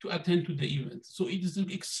to attend to the event. So it is an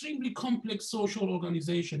extremely complex social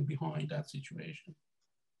organization behind that situation.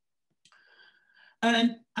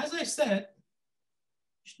 And as I said,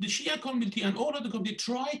 the Shia community and all of the community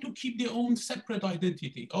try to keep their own separate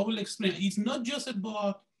identity. I will explain. It's not just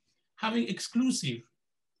about having exclusive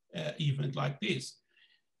event like this.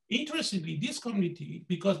 Interestingly, this community,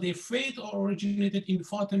 because their faith originated in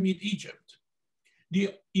Fatimid Egypt,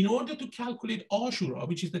 in order to calculate Ashura,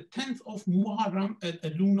 which is the 10th of Muharram, a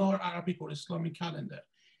lunar Arabic or Islamic calendar,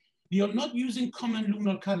 they are not using common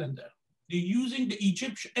lunar calendar. They're using the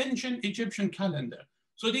ancient Egyptian calendar.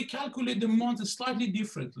 So they calculate the months slightly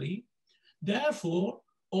differently. Therefore,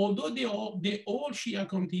 although they all Shia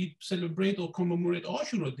community celebrate or commemorate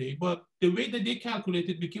Ashura Day, but the way that they calculate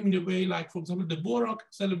it became in a way like, for example, the Borak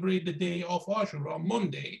celebrate the day of Ashura on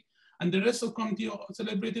Monday, and the rest of the community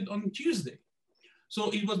celebrated on Tuesday. So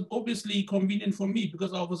it was obviously convenient for me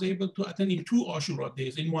because I was able to attend in 2 Ashura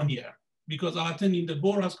days in 1 year, because I attended the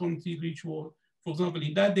Boras community ritual, for example,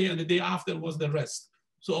 in that day, and the day after was the rest.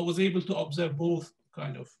 So I was able to observe both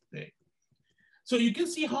kind of day. So you can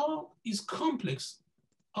see how it's complex.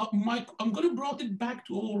 I'm going to bring it back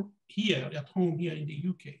to all here at home here in the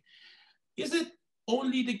UK. Is it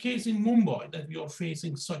only the case in Mumbai that we are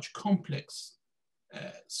facing such complex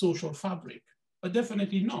social fabric? But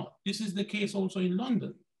definitely not. This is the case also in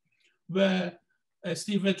London, where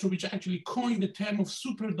Steve Petrovich actually coined the term of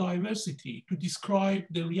super diversity to describe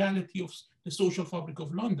the reality of the social fabric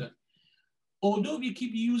of London. Although we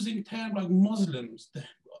keep using terms like Muslims, the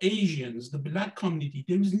Asians, the Black community,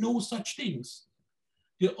 there is no such things.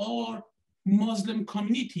 There are Muslim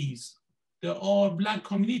communities, there are Black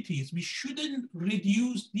communities. We shouldn't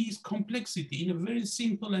reduce these complexity in a very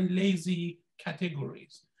simple and lazy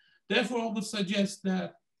categories. Therefore, I would suggest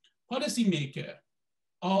that policymakers,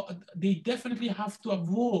 they definitely have to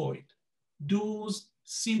avoid those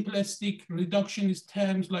simplistic reductionist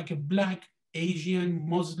terms like a Black, Asian,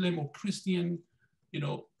 Muslim, or Christian,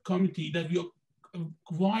 community that we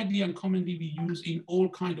widely and commonly we use in all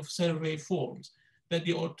kinds of survey forms, that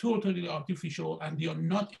they are totally artificial and they are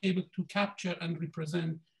not able to capture and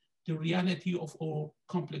represent the reality of our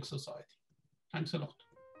complex society. Thanks a lot.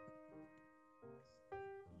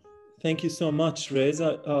 Thank you so much,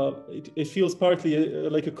 Reza. It feels partly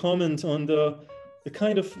like a comment on the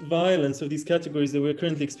kind of violence of these categories that we're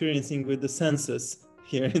currently experiencing with the census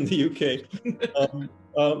here in the UK.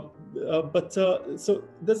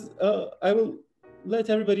 I will let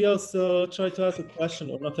everybody else try to ask a question,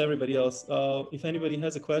 or not everybody else. If anybody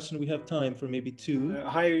has a question, we have time for maybe 2.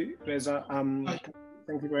 Hi, Reza.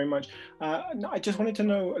 Thank you very much. I just wanted to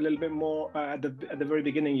know a little bit more. At the very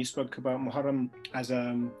beginning, you spoke about Muharram as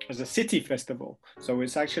a city festival. So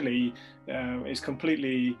it's actually it's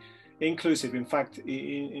completely inclusive. In fact,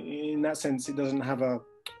 in that sense, it doesn't have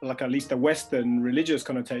at least a Western religious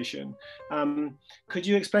connotation. Could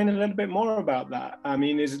you explain a little bit more about that? I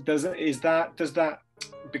mean, does that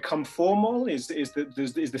become formal? Is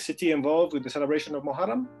the city involved with the celebration of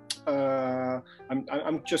Muharram?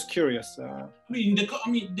 I'm just curious. I'm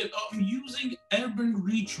using urban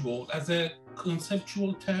ritual as a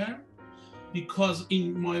conceptual term because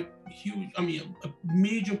in my a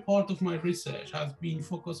major part of my research has been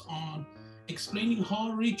focused on explaining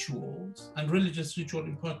how rituals, and religious ritual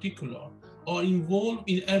in particular, are involved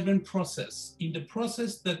in urban process, in the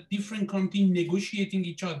process that different countries negotiating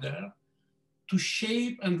each other to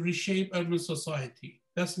shape and reshape urban society.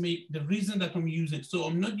 That's the reason that I'm using. So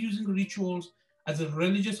I'm not using rituals as a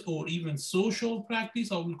religious or even social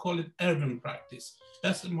practice. I will call it urban practice.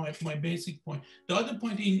 That's my basic point. The other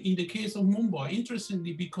point in the case of Mumbai,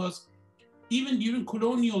 interestingly, because even during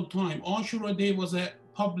colonial time, Ashura Day was a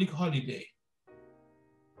public holiday.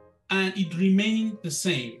 And it remained the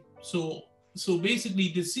same. So basically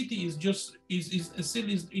the city is still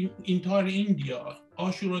in entire India.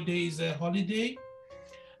 Ashura Day is a holiday.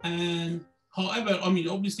 And however,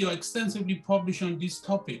 obviously I extensively published on these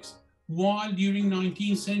topics, while during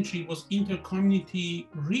 19th century was inter-community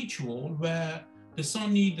ritual where the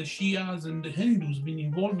Sunni, the Shias, and the Hindus been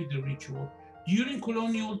involved with the ritual. during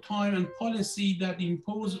colonial time and policy that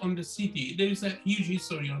imposed on the city, there is a huge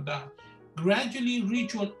history on that. Gradually,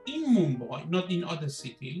 ritual in Mumbai, not in other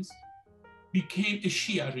cities, became a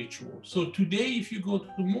Shia ritual. So today, if you go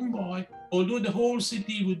to Mumbai, although the whole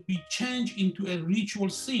city would be changed into a ritual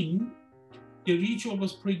scene, the ritual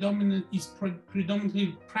was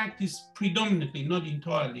predominantly practiced, not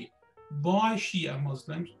entirely, by Shia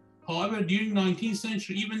Muslims. However, during 19th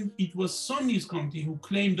century, even it was Sunnis community who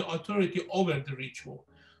claimed the authority over the ritual.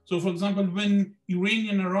 So for example, when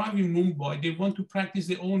Iranians arrive in Mumbai, they want to practice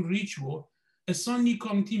their own ritual, a Sunni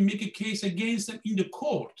community make a case against them in the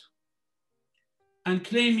court and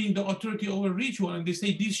claiming the authority over ritual. And they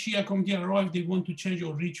say, this Shia community arrived, they want to change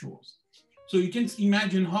your rituals. So you can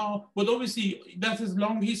imagine how, but obviously that is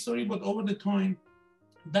long history, but over the time,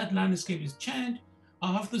 that landscape is changed.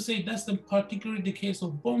 I have to say that's particularly the case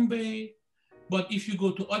of Bombay. But if you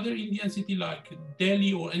go to other Indian city like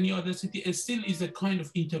Delhi or any other city, it still is a kind of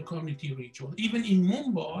inter-community ritual. Even in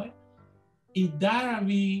Mumbai, in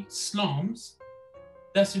Dharavi slums,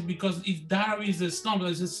 that's because if Dharavi is a slum,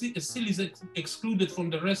 it still is excluded from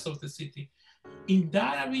the rest of the city. In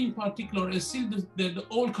Dharavi in particular, it's still the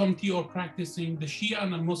old community are practicing, the Shia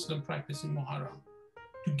and the Muslim practicing Muharram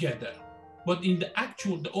together. But in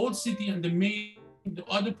the old city and the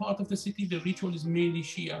other part of the city, the ritual is mainly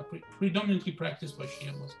Shia, predominantly practiced by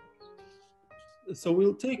Shia Muslims. So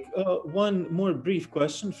we'll take one more brief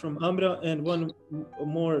question from Amra and one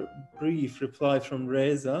more brief reply from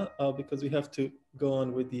Reza, because we have to go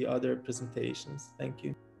on with the other presentations. Thank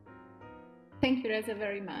you. Thank you, Reza,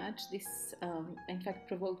 very much. This, in fact,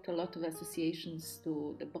 provoked a lot of associations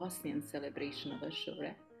to the Bosnian celebration of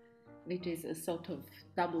Ashura, which is a sort of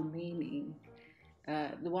double meaning.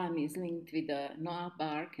 The one is linked with the Noah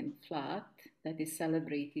bark and flat that is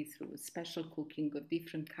celebrated through special cooking of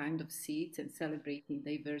different kinds of seeds and celebrating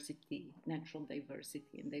diversity, natural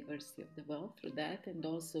diversity and diversity of the world through that, and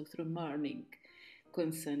also through mourning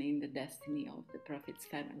concerning the destiny of the Prophet's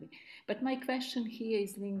family. But my question here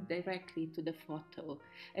is linked directly to the photo.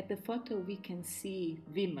 At the photo, we can see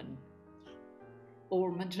women, or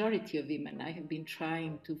majority of women. I have been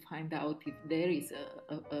trying to find out if there is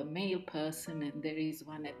a male person and there is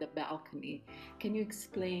one at the balcony. Can you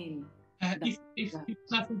explain? If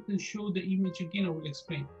Safet can show the image again, I will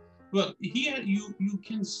explain. Well, here you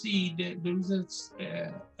can see that there is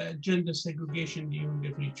a gender segregation during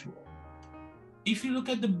the ritual. If you look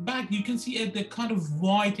at the back, you can see at the kind of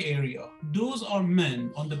white area, those are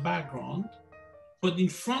men on the background, but in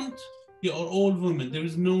front, they are all women. There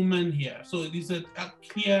is no man here. So it is a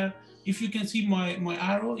clear, if you can see my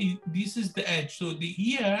arrow, this is the edge. So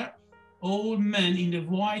here, all men in the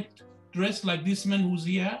white dress like this man who's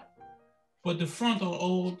here, but the front are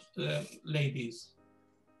all ladies.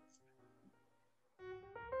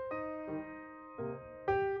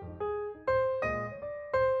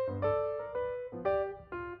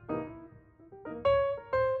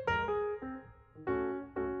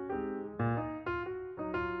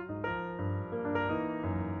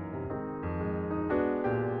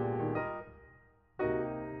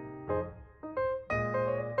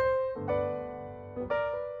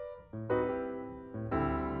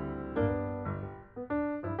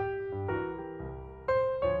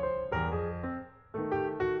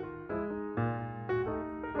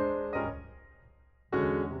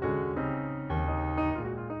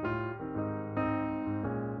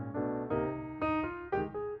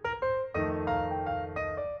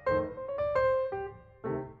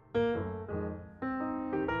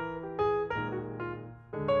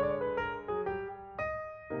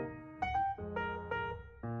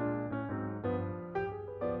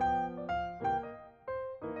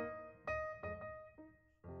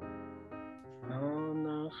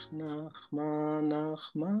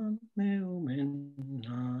 Nachman meumen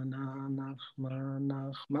na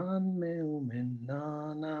Nachman meumen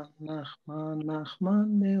na Nachman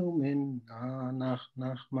meumen na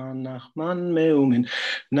Nachman meumen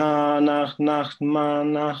na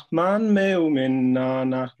Nachman meumen na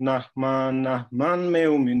Nachman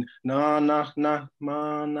meumen na Nachman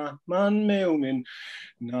meumen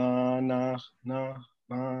na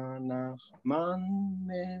Nachman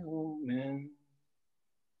meumen.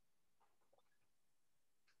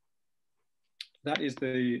 That is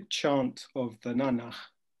the chant of the Nanach,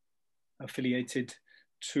 affiliated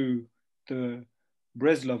to the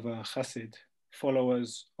Breslover Chassid,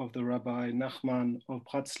 followers of the Rabbi Nachman of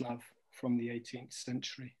Bratslav from the 18th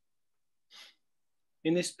century.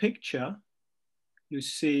 In this picture, you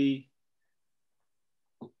see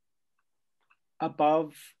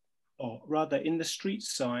above, or rather in the street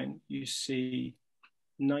sign, you see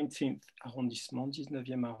 19th arrondissement,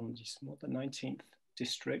 19e arrondissement, the 19th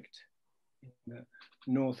district in the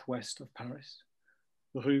northwest of Paris.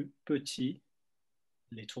 Rue Petit,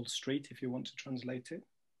 Little Street, if you want to translate it.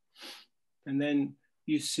 And then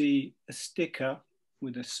you see a sticker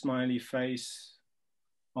with a smiley face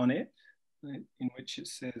on it, in which it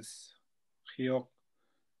says, Riok,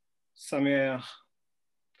 Samer,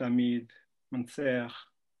 Tamid, Manser,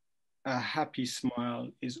 a happy smile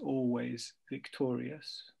is always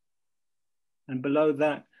victorious. And below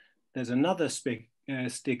that, there's another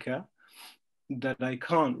sticker that I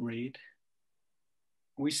can't read.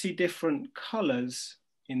 We see different colors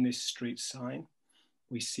in this street sign.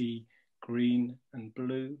 We see green and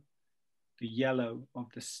blue, the yellow of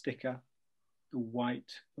the sticker, the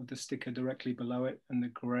white of the sticker directly below it, and the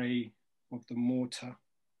gray of the mortar.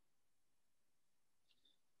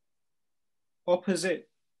 Opposite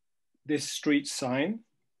this street sign,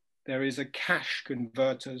 there is a cash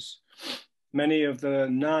converters. Many of the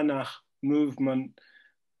Nanach movement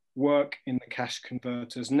work in the cash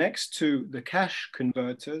converters. Next to the cash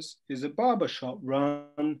converters is a barber shop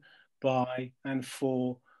run by and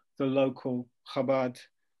for the local Chabad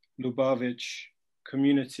Lubavitch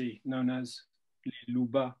community, known as les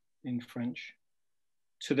Luba in French.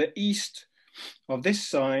 To the east of this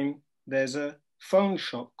sign, there's a phone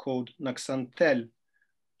shop called Naxantel,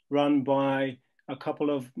 run by a couple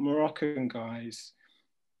of Moroccan guys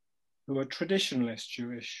who are traditionalist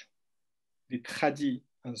Jewish, the tradi,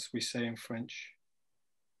 as we say in French.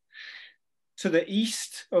 To the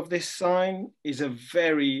east of this sign is a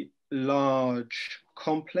very large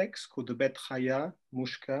complex called the Bet Chaya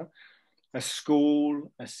Mushka, a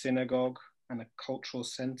school, a synagogue, and a cultural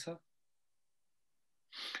center.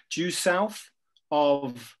 Due south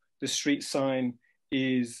of the street sign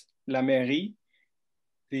is La Mairie,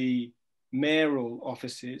 the mayoral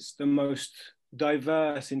offices, the most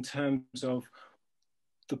diverse in terms of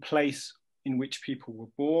the place in which people were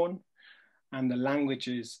born and the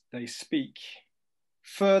languages they speak.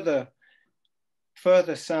 Further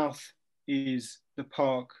south is the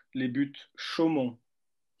park Les Buttes Chaumont,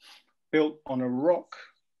 built on a rock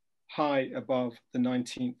high above the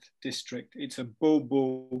 19th district. It's a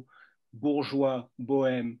bobo, bourgeois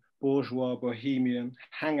bohème, bourgeois bohemian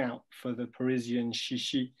hangout for the Parisian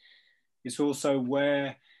chichi. It's also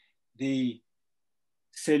where the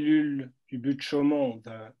cellules du Butte Chaumont,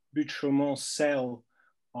 the Butte Chaumont cell,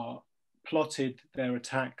 plotted their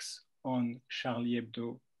attacks on Charlie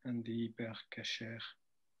Hebdo and the Hyper Cacher.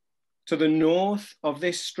 To the north of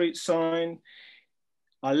this street sign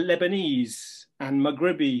are Lebanese and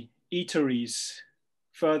Maghrebi eateries.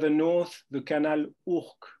 Further north, the Canal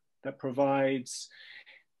Ourcq that provides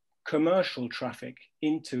commercial traffic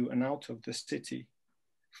into and out of the city.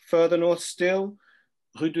 Further north still,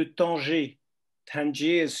 Rue de Tanger,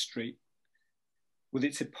 Tangier Street, with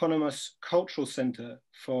its eponymous cultural center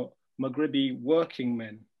for Maghrebi working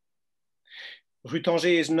men. Rue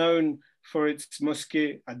Tanger is known for its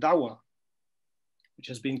mosque Adawa, which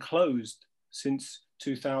has been closed since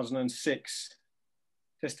 2006,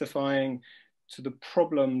 testifying to the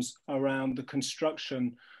problems around the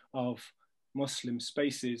construction of Muslim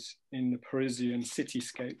spaces in the Parisian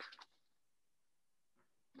cityscape.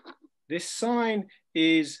 This sign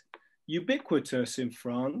is ubiquitous in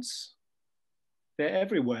France. They're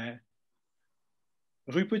everywhere.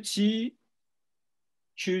 Rue Petit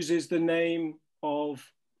chooses the name of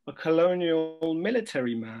a colonial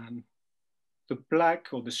military man. The plaque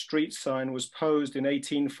or the street sign was posed in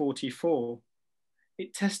 1844.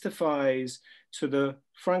 It testifies to the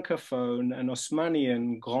francophone and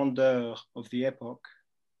Osmanian grandeur of the epoch.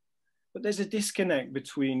 But there's a disconnect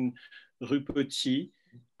between Rue Petit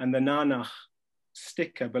and the Nanach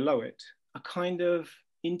sticker below it, a kind of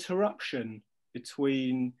interruption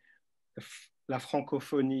between la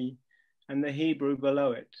francophonie and the Hebrew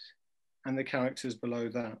below it and the characters below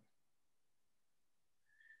that.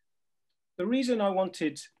 The reason I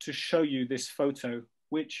wanted to show you this photo,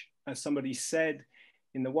 which, as somebody said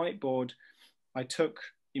in the whiteboard, I took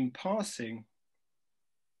in passing,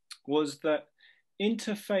 was that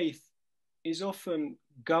interfaith is often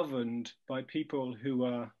governed by people who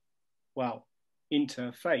are, well,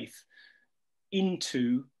 interfaith,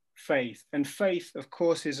 into faith. And faith, of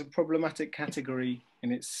course, is a problematic category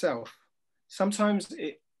in itself. Sometimes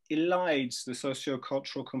it elides the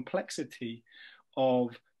socio-cultural complexity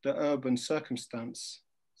of the urban circumstance.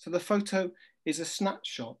 So the photo is a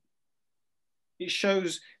snapshot. It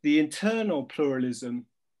shows the internal pluralism,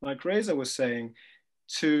 like Reza was saying,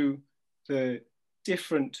 to the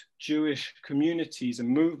different Jewish communities and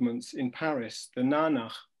movements in Paris, the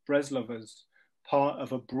Nanach, Breslovers, part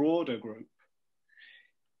of a broader group.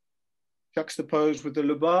 juxtaposed with the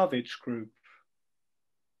Lubavitch group.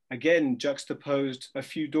 Again, juxtaposed a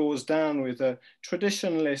few doors down with a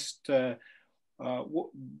traditionalist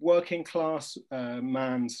working class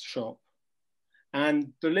man's shop,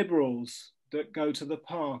 and the liberals that go to the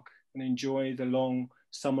park and enjoy the long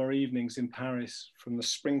summer evenings in Paris from the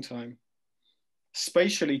springtime.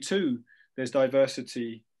 Spatially too, there's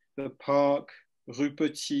diversity. The park, Rue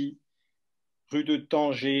Petit, Rue de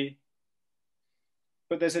Tanger.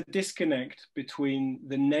 But there's a disconnect between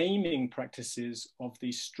the naming practices of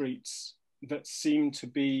these streets that seem to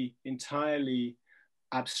be entirely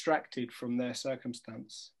abstracted from their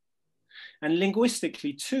circumstance. And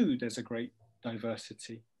linguistically too, there's a great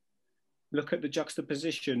diversity. Look at the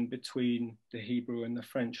juxtaposition between the Hebrew and the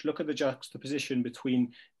French. Look at the juxtaposition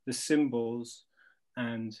between the symbols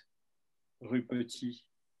and Rue Petit.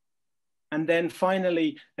 And then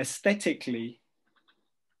finally, aesthetically,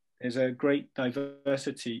 there's a great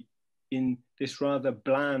diversity in this rather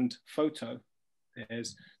bland photo.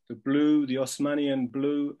 There's the blue, the Osmanian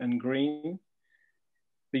blue and green,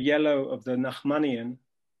 the yellow of the Nachmanian,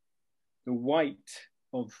 the white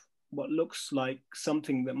of what looks like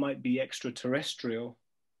something that might be extraterrestrial,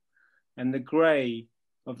 and the gray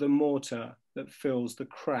of the mortar that fills the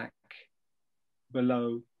crack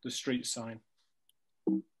below the street sign.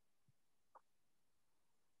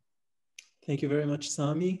 Thank you very much,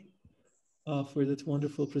 Sami, for that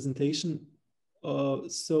wonderful presentation. We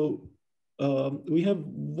have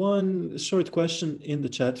one short question in the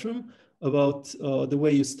chat room about the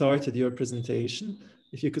way you started your presentation.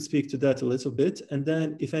 If you could speak to that a little bit. And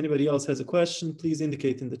then if anybody else has a question, please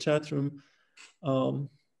indicate in the chat room.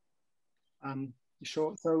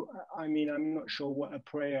 Sure. So, I mean, I'm not sure what a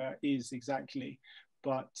prayer is exactly,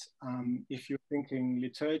 but if you're thinking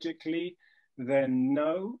liturgically, then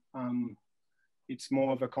no. It's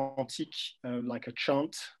more of a cantique, like a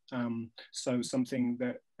chant. So something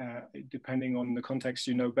that, depending on the context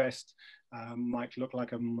you know best, might look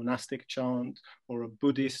like a monastic chant or a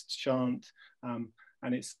Buddhist chant.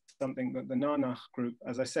 And it's something that the Nanach group,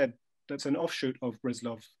 as I said, that's an offshoot of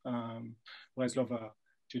Breslover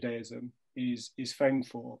Judaism, is famed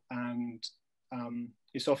for. And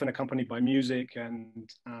it's often accompanied by music and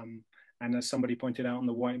as somebody pointed out on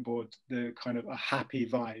the whiteboard, the kind of a happy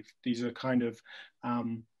vibe. These are kind of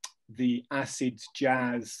the acid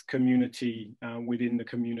jazz community within the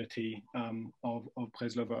community of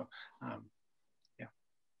Breslover. Yeah.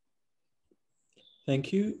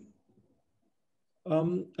 Thank you.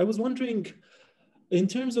 I was wondering, in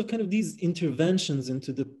terms of kind of these interventions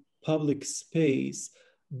into the public space,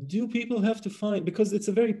 do people have to find, because it's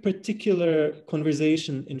a very particular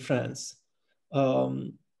conversation in France,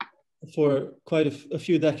 for quite a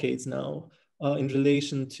few decades now, in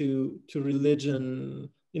relation to religion,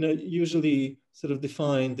 usually sort of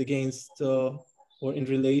defined against or in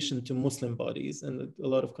relation to Muslim bodies, and a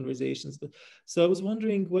lot of conversations. But so I was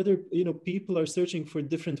wondering whether people are searching for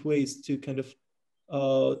different ways to kind of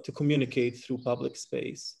to communicate through public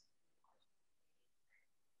space.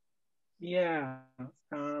 Yeah,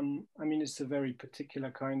 I mean, it's a very particular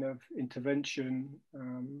kind of intervention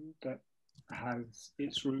that has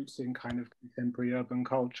its roots in kind of contemporary urban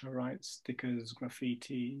culture, right? Stickers,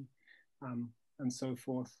 graffiti, and so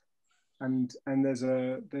forth. And there's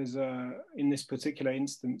a in this particular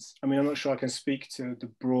instance, I mean, I'm not sure I can speak to the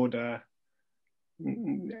broader.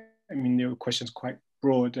 I mean, your question's quite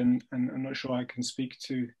broad, and I'm not sure I can speak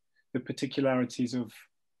to the particularities of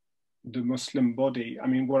the Muslim body. I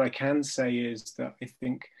mean, what I can say is that I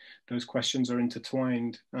think those questions are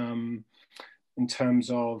intertwined in terms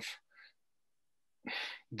of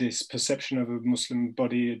this perception of a Muslim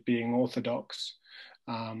body being orthodox,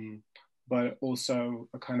 but also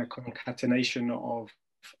a kind of concatenation of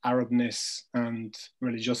Arabness and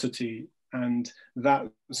religiosity, and that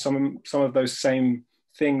some of those same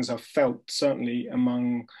things are felt certainly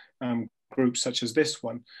among groups such as this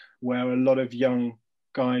one, where a lot of young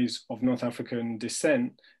guys of North African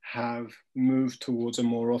descent have moved towards a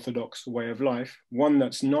more orthodox way of life, one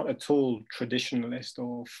that's not at all traditionalist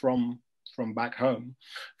or from back home,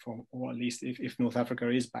 or at least if North Africa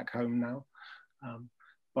is back home now.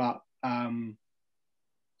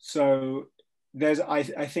 So there's, I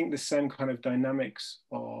think the same kind of dynamics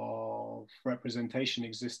of representation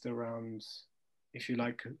exist around, if you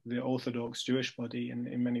like, the Orthodox Jewish body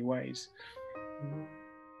in many ways.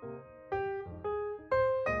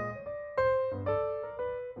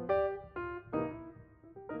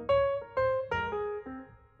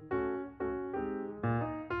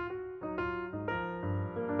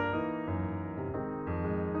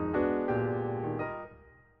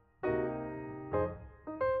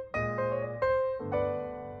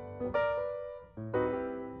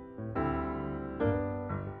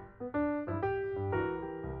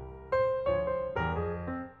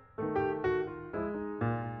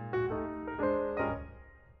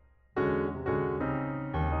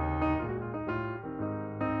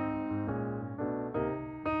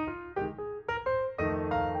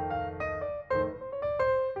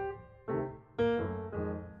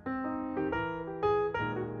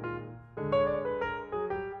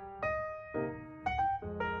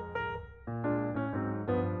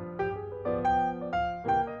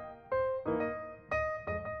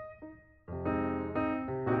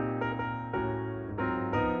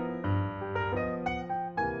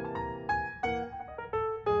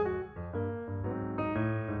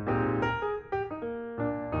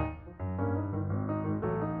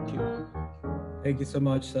 Thank you so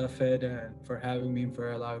much, Safet, for having me and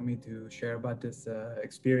for allowing me to share about this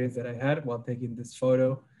experience that I had while taking this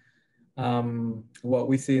photo. What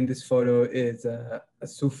we see in this photo is a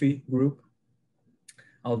Sufi group.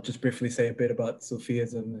 I'll just briefly say a bit about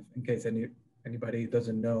Sufism in case anybody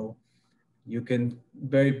doesn't know. You can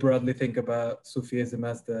very broadly think about Sufism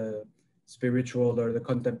as the spiritual or the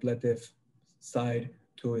contemplative side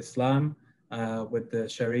to Islam, with the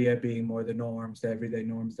Sharia being more the norms, the everyday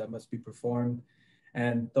norms that must be performed.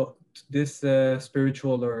 And this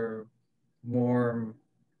spiritual or more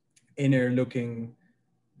inner looking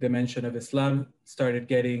dimension of Islam started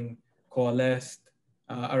getting coalesced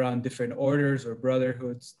around different orders or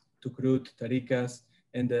brotherhoods, tukrut, tariqas,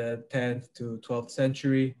 in the 10th to 12th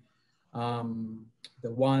century.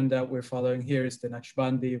 The one that we're following here is the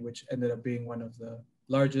Naqshbandi, which ended up being one of the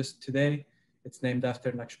largest today. It's named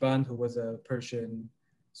after Naqshband, who was a Persian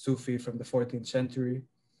Sufi from the 14th century.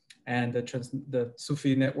 And the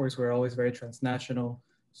Sufi networks were always very transnational.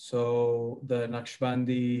 So the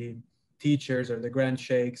Naqshbandi teachers or the grand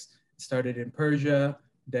sheikhs started in Persia,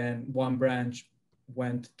 then one branch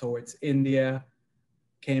went towards India,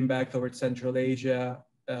 came back towards Central Asia,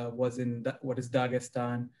 was in what is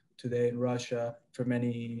Dagestan today in Russia for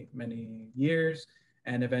many, many years,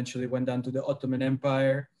 and eventually went down to the Ottoman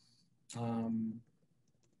Empire,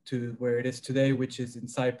 to where it is today, which is in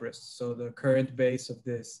Cyprus. So the current base of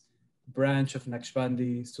this branch of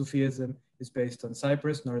Naqshbandi Sufism is based on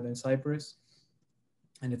Cyprus, northern Cyprus,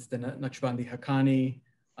 and it's the Naqshbandi Haqqani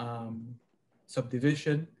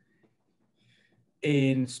subdivision.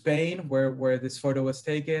 In Spain, where this photo was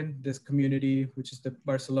taken, this community, which is the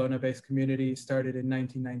Barcelona-based community, started in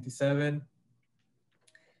 1997.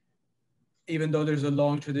 Even though there's a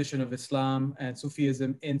long tradition of Islam and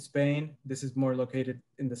Sufism in Spain, this is more located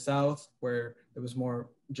in the south, where there was more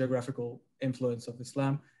geographical influence of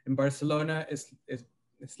Islam. In Barcelona, is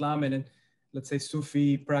Islam and, let's say,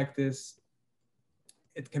 Sufi practice,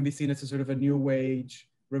 it can be seen as a sort of a new age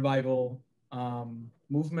revival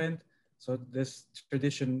movement. So this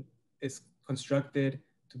tradition is constructed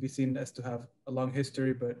to be seen as to have a long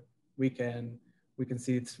history, but we can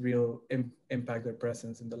see its real impact or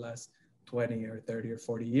presence in the last 20 or 30 or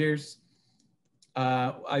 40 years.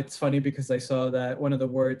 It's funny because I saw that one of the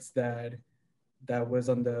words that was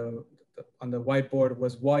on the whiteboard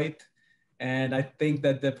was white, and I think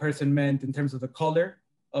that the person meant in terms of the color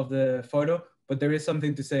of the photo, but there is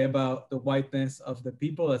something to say about the whiteness of the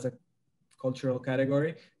people as a cultural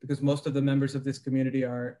category, because most of the members of this community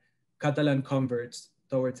are Catalan converts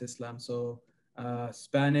towards Islam. So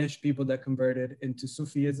Spanish people that converted into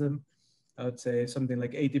Sufism, I would say something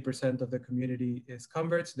like 80% of the community is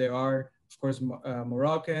converts. There are, of course,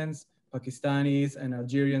 Moroccans, Pakistanis, and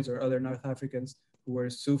Algerians or other North Africans who were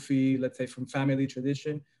Sufi, let's say from family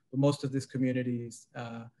tradition. But most of this community is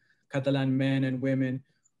Catalan men and women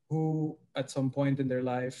who at some point in their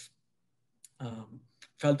life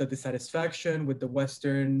felt a dissatisfaction with the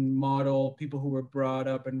Western model. People who were brought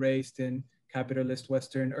up and raised in capitalist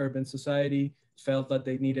Western urban society felt that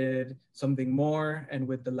they needed something more, and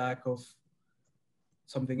with the lack of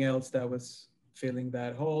something else that was filling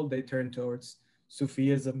that hole, they turned towards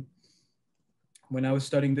Sufism. When I was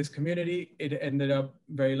studying this community, it ended up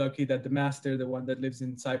very lucky that the master, the one that lives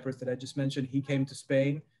in Cyprus that I just mentioned, he came to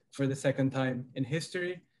Spain for the second time in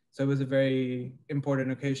history. So it was a very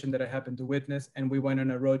important occasion that I happened to witness. And we went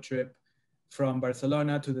on a road trip from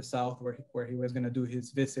Barcelona to the south, where he was going to do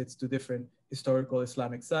his visits to different historical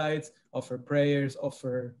Islamic sites, offer prayers,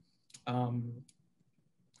 offer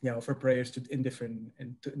prayers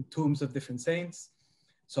in tombs of different saints.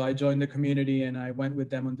 So I joined the community and I went with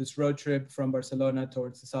them on this road trip from Barcelona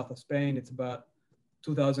towards the south of Spain. It's about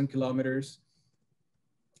 2,000 kilometers.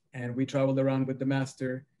 And we traveled around with the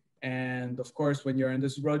master. And of course, when you're on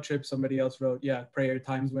this road trip, somebody else wrote, prayer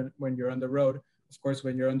times when you're on the road. Of course,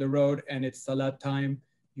 when you're on the road and it's Salat time,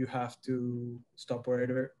 you have to stop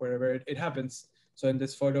wherever it happens. So in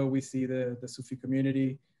this photo, we see the Sufi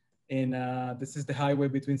community. This is the highway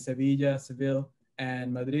between Seville,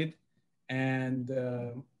 and Madrid. And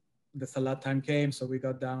the Salat time came, so we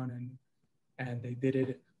got down and they did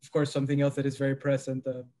it. Of course, something else that is very present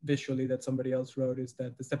visually that somebody else wrote is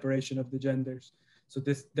that the separation of the genders. So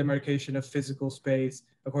this demarcation of physical space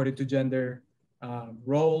according to gender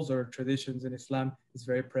roles or traditions in Islam is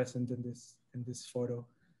very present in this photo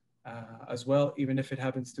as well, even if it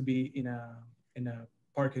happens to be in a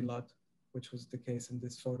parking lot, which was the case in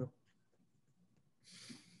this photo.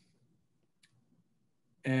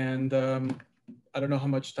 And I don't know how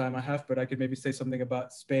much time I have, but I could maybe say something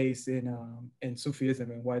about space in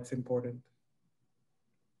Sufism and why it's important.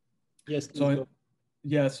 Yes. So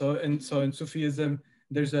Yeah, so in Sufism,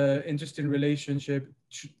 there's an interesting relationship,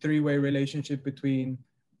 three-way relationship between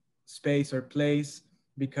space or place,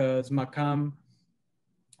 because Makam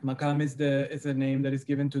is a name that is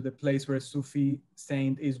given to the place where a Sufi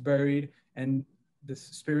saint is buried, and the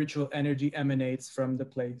spiritual energy emanates from the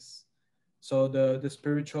place. So the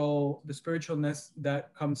spiritualness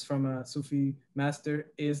that comes from a Sufi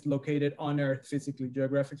master is located on earth, physically,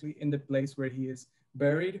 geographically, in the place where he is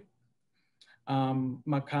buried.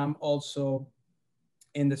 Makam also,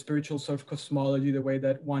 in the spiritual sort of cosmology, the way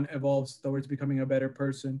that one evolves towards becoming a better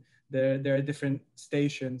person, there are different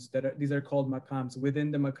stations these are called makams. Within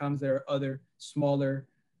the makams, there are other smaller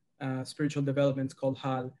spiritual developments called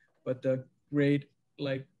hal, but the great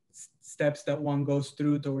steps that one goes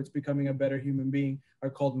through towards becoming a better human being are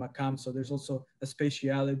called makam. So there's also a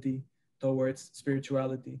spatiality towards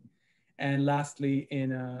spirituality. And lastly, in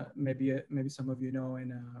maybe some of you know,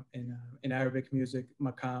 in Arabic music,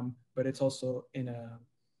 makam, but it's also in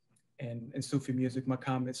Sufi music,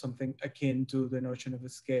 makam is something akin to the notion of a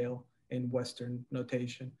scale in Western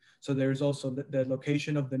notation. So there's also the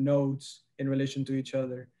location of the notes in relation to each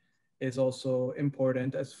other is also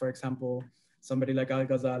important, as for example, somebody like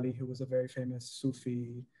Al-Ghazali, who was a very famous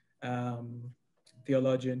Sufi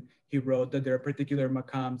theologian, he wrote that there are particular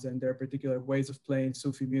makams and there are particular ways of playing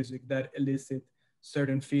Sufi music that elicit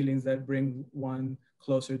certain feelings that bring one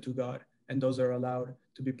closer to God. And those are allowed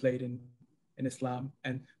to be played in Islam.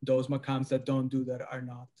 And those makams that don't do that are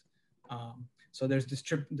not. So there's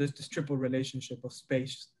this triple relationship of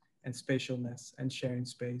space and spatialness and sharing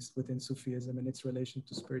space within Sufism and its relation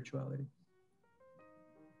to spirituality.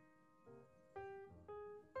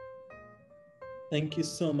 Thank you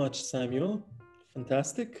so much, Samuel.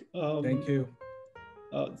 Fantastic. Thank you.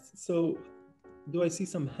 So, do I see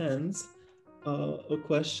some hands or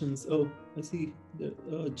questions? Oh, I see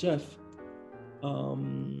Jeff.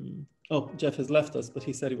 Oh, Jeff has left us, but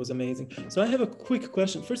he said it was amazing. So I have a quick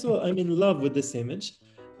question. First of all, I'm in love with this image.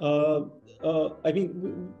 I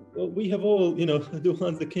mean, we have all, you know, the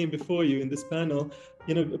ones that came before you in this panel,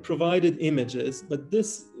 you know, provided images, but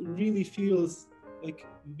this really feels like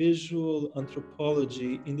visual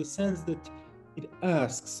anthropology in the sense that it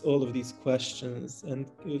asks all of these questions, and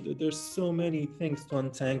there's so many things to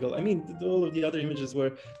untangle. I mean, all of the other images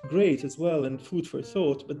were great as well and food for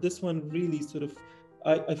thought, but this one really sort of,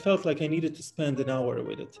 I felt like I needed to spend an hour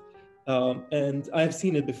with it. And I've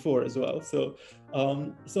seen it before as well. So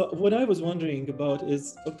what I was wondering about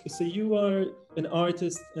is, okay, so you are an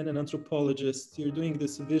artist and an anthropologist, you're doing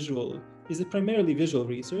this visual, is it primarily visual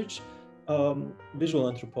research? Visual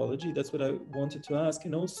anthropology, that's what I wanted to ask.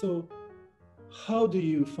 And also, how do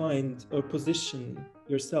you find or position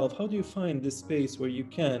yourself? How do you find this space where you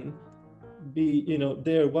can be, you know,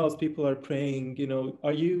 there whilst people are praying? You know,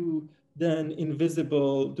 are you then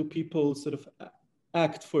invisible? Do people sort of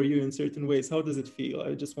act for you in certain ways? How does it feel?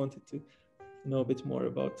 I just wanted to know a bit more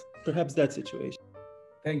about perhaps that situation.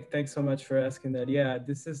 Thanks so much for asking that. Yeah,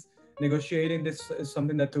 this is negotiating. This is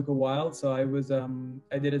something that took a while. So I was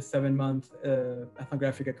I did a 7-month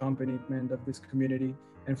ethnographic accompaniment of this community,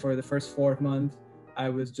 and for the first 4 months, I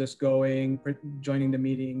was just joining the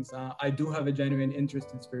meetings. I do have a genuine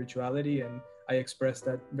interest in spirituality, and I express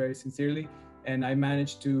that very sincerely. And I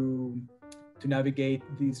managed to navigate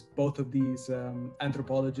both of these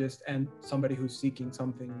anthropologists and somebody who's seeking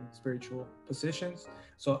something spiritual positions.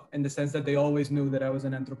 So in the sense that they always knew that I was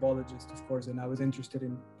an anthropologist, of course, and I was interested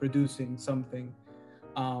in producing something.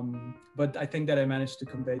 But I think that I managed to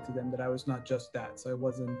convey to them that I was not just that. So it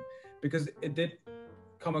wasn't, because it did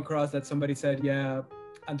come across that somebody said, yeah,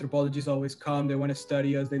 anthropologists always come, they want to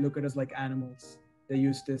study us, they look at us like animals.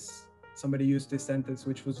 Somebody used this sentence,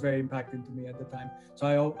 which was very impacting to me at the time.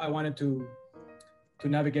 So I wanted to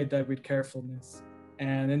navigate that with carefulness.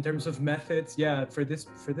 And in terms of methods, yeah, for this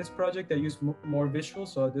project, I used more visual.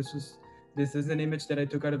 So this is an image that I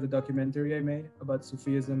took out of the documentary I made about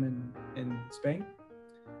Sufism in Spain.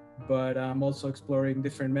 But I'm also exploring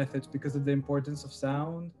different methods because of the importance of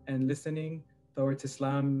sound and listening towards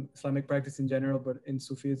Islamic practice in general, but in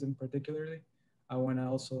Sufism particularly. I want to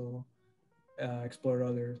also explore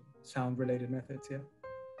other sound-related methods, yeah.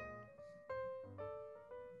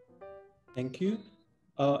 Thank you.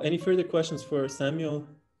 Any further questions for Samuel?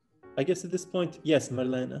 I guess at this point, yes,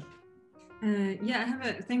 Marlene. Yeah,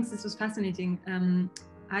 thanks, this was fascinating.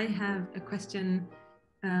 I have a question.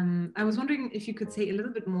 I was wondering if you could say a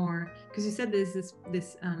little bit more, because you said there's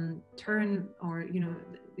this turn, or, you know,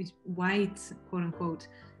 these white, quote unquote,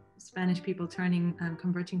 Spanish people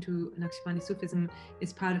converting to Naqshbandi Sufism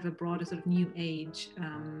is part of a broader sort of new age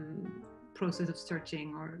process of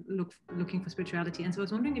searching or looking for spirituality. And so I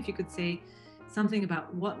was wondering if you could say something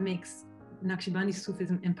about what makes Naqshbandi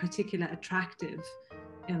Sufism in particular attractive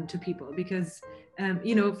to people, because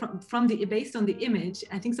you know, based on the image,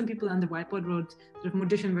 I think some people on the whiteboard wrote sort of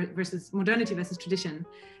modernity versus tradition,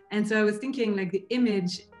 and so I was thinking like the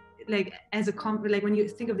image, like as a like when you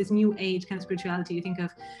think of this new age kind of spirituality, you think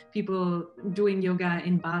of people doing yoga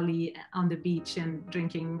in Bali on the beach and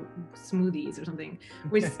drinking smoothies or something,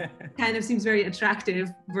 which kind of seems very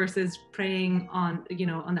attractive, versus praying on, you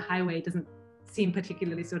know, on the highway. It doesn't seem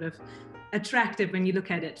particularly sort of attractive when you look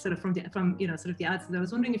at it sort of from you know, sort of the outside. I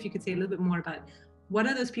was wondering if you could say a little bit more about what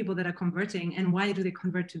are those people that are converting, and why do they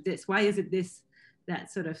convert to this? Why is it this that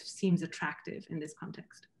sort of seems attractive in this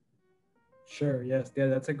context? Sure, yes, yeah,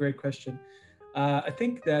 that's a great question. I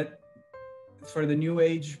think that for the New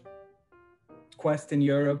Age quest in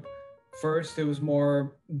Europe, first it was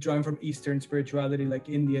more drawn from Eastern spirituality like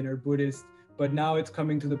Indian or Buddhist, but now it's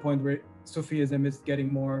coming to the point where Sufism is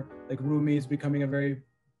getting more, like Rumi is becoming a very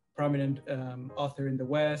prominent author in the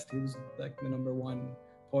West. He was like the #1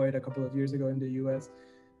 poet a couple of years ago in the US.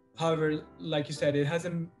 However, like you said, it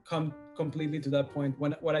hasn't come completely to that point.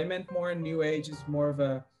 What I meant more in New Age is more of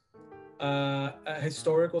a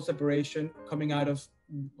historical separation coming out of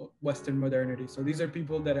Western modernity. So these are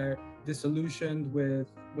people that are disillusioned with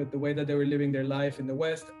the way that they were living their life in the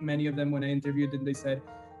West. Many of them, when I interviewed them, they said,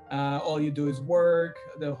 all you do is work.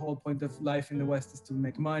 The whole point of life in the West is to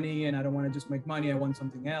make money, and I don't want to just make money, I want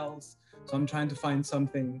something else. So I'm trying to find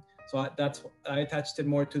something. So I attached it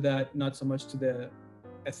more to that, not so much to the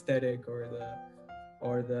aesthetic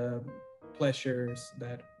or the pleasures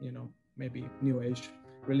that, you know, maybe New Age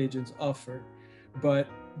religions offer. But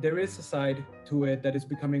there is a side to it that is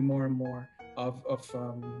becoming more and more of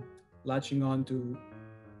latching on to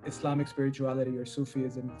Islamic spirituality or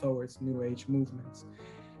Sufism towards New Age movements.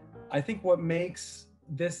 I think what makes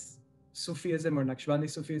this Sufism or Naqshbandi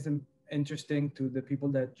Sufism interesting to the people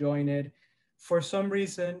that join it, for some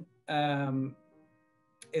reason,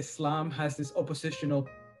 Islam has this oppositional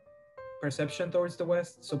perception towards the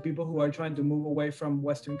West. So people who are trying to move away from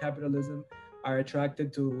Western capitalism are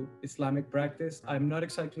attracted to Islamic practice. I'm not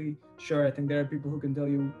exactly sure. I think there are people who can tell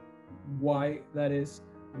you why that is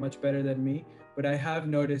much better than me. But I have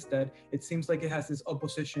noticed that it seems like it has this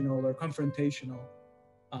oppositional or confrontational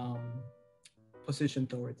position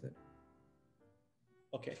towards it.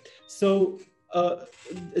 Okay, so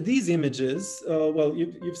these images, well,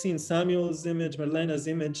 you've seen Samuel's image, Marlene's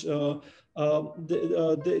image,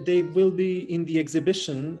 they will be in the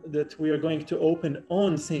exhibition that we are going to open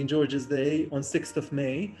on St. George's Day on 6th of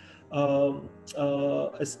May.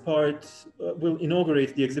 As part, we'll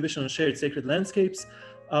inaugurate the exhibition on shared sacred landscapes,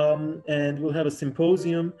 and we'll have a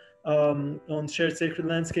symposium on shared sacred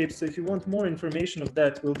landscapes. So if you want more information of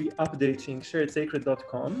that, we'll be updating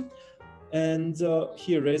sharedsacred.com. And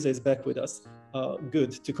here Reza is back with us.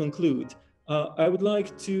 Good. To conclude, I would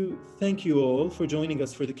like to thank you all for joining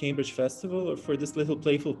us for the Cambridge Festival, or for this little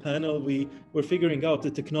playful panel. We were figuring out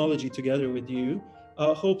the technology together with you.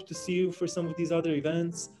 Hope to see you for some of these other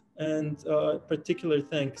events, and particular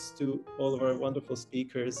thanks to all of our wonderful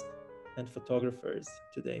speakers and photographers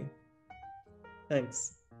today.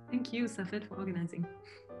 Thanks. Thank you, Safet, for organizing.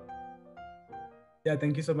 Yeah,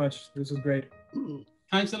 thank you so much. This was great.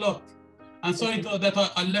 Thanks a lot. I'm sorry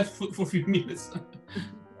that I left for a few minutes.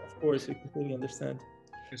 Of course, we completely understand.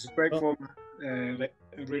 It's a great format,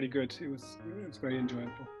 really good. It was very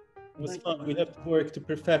enjoyable. It was fun. We have to work to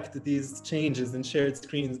perfect these changes in shared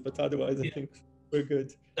screens, but otherwise, I think we're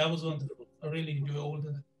good. That was wonderful. I really enjoy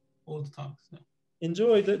all the talks. Yeah.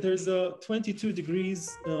 Enjoy. There's 22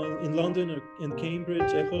 degrees in London or in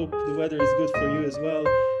Cambridge. I hope the weather is good for you as well.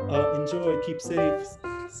 Enjoy. Keep safe.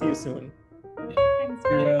 See you soon. Thanks.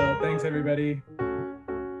 Well, thanks everybody.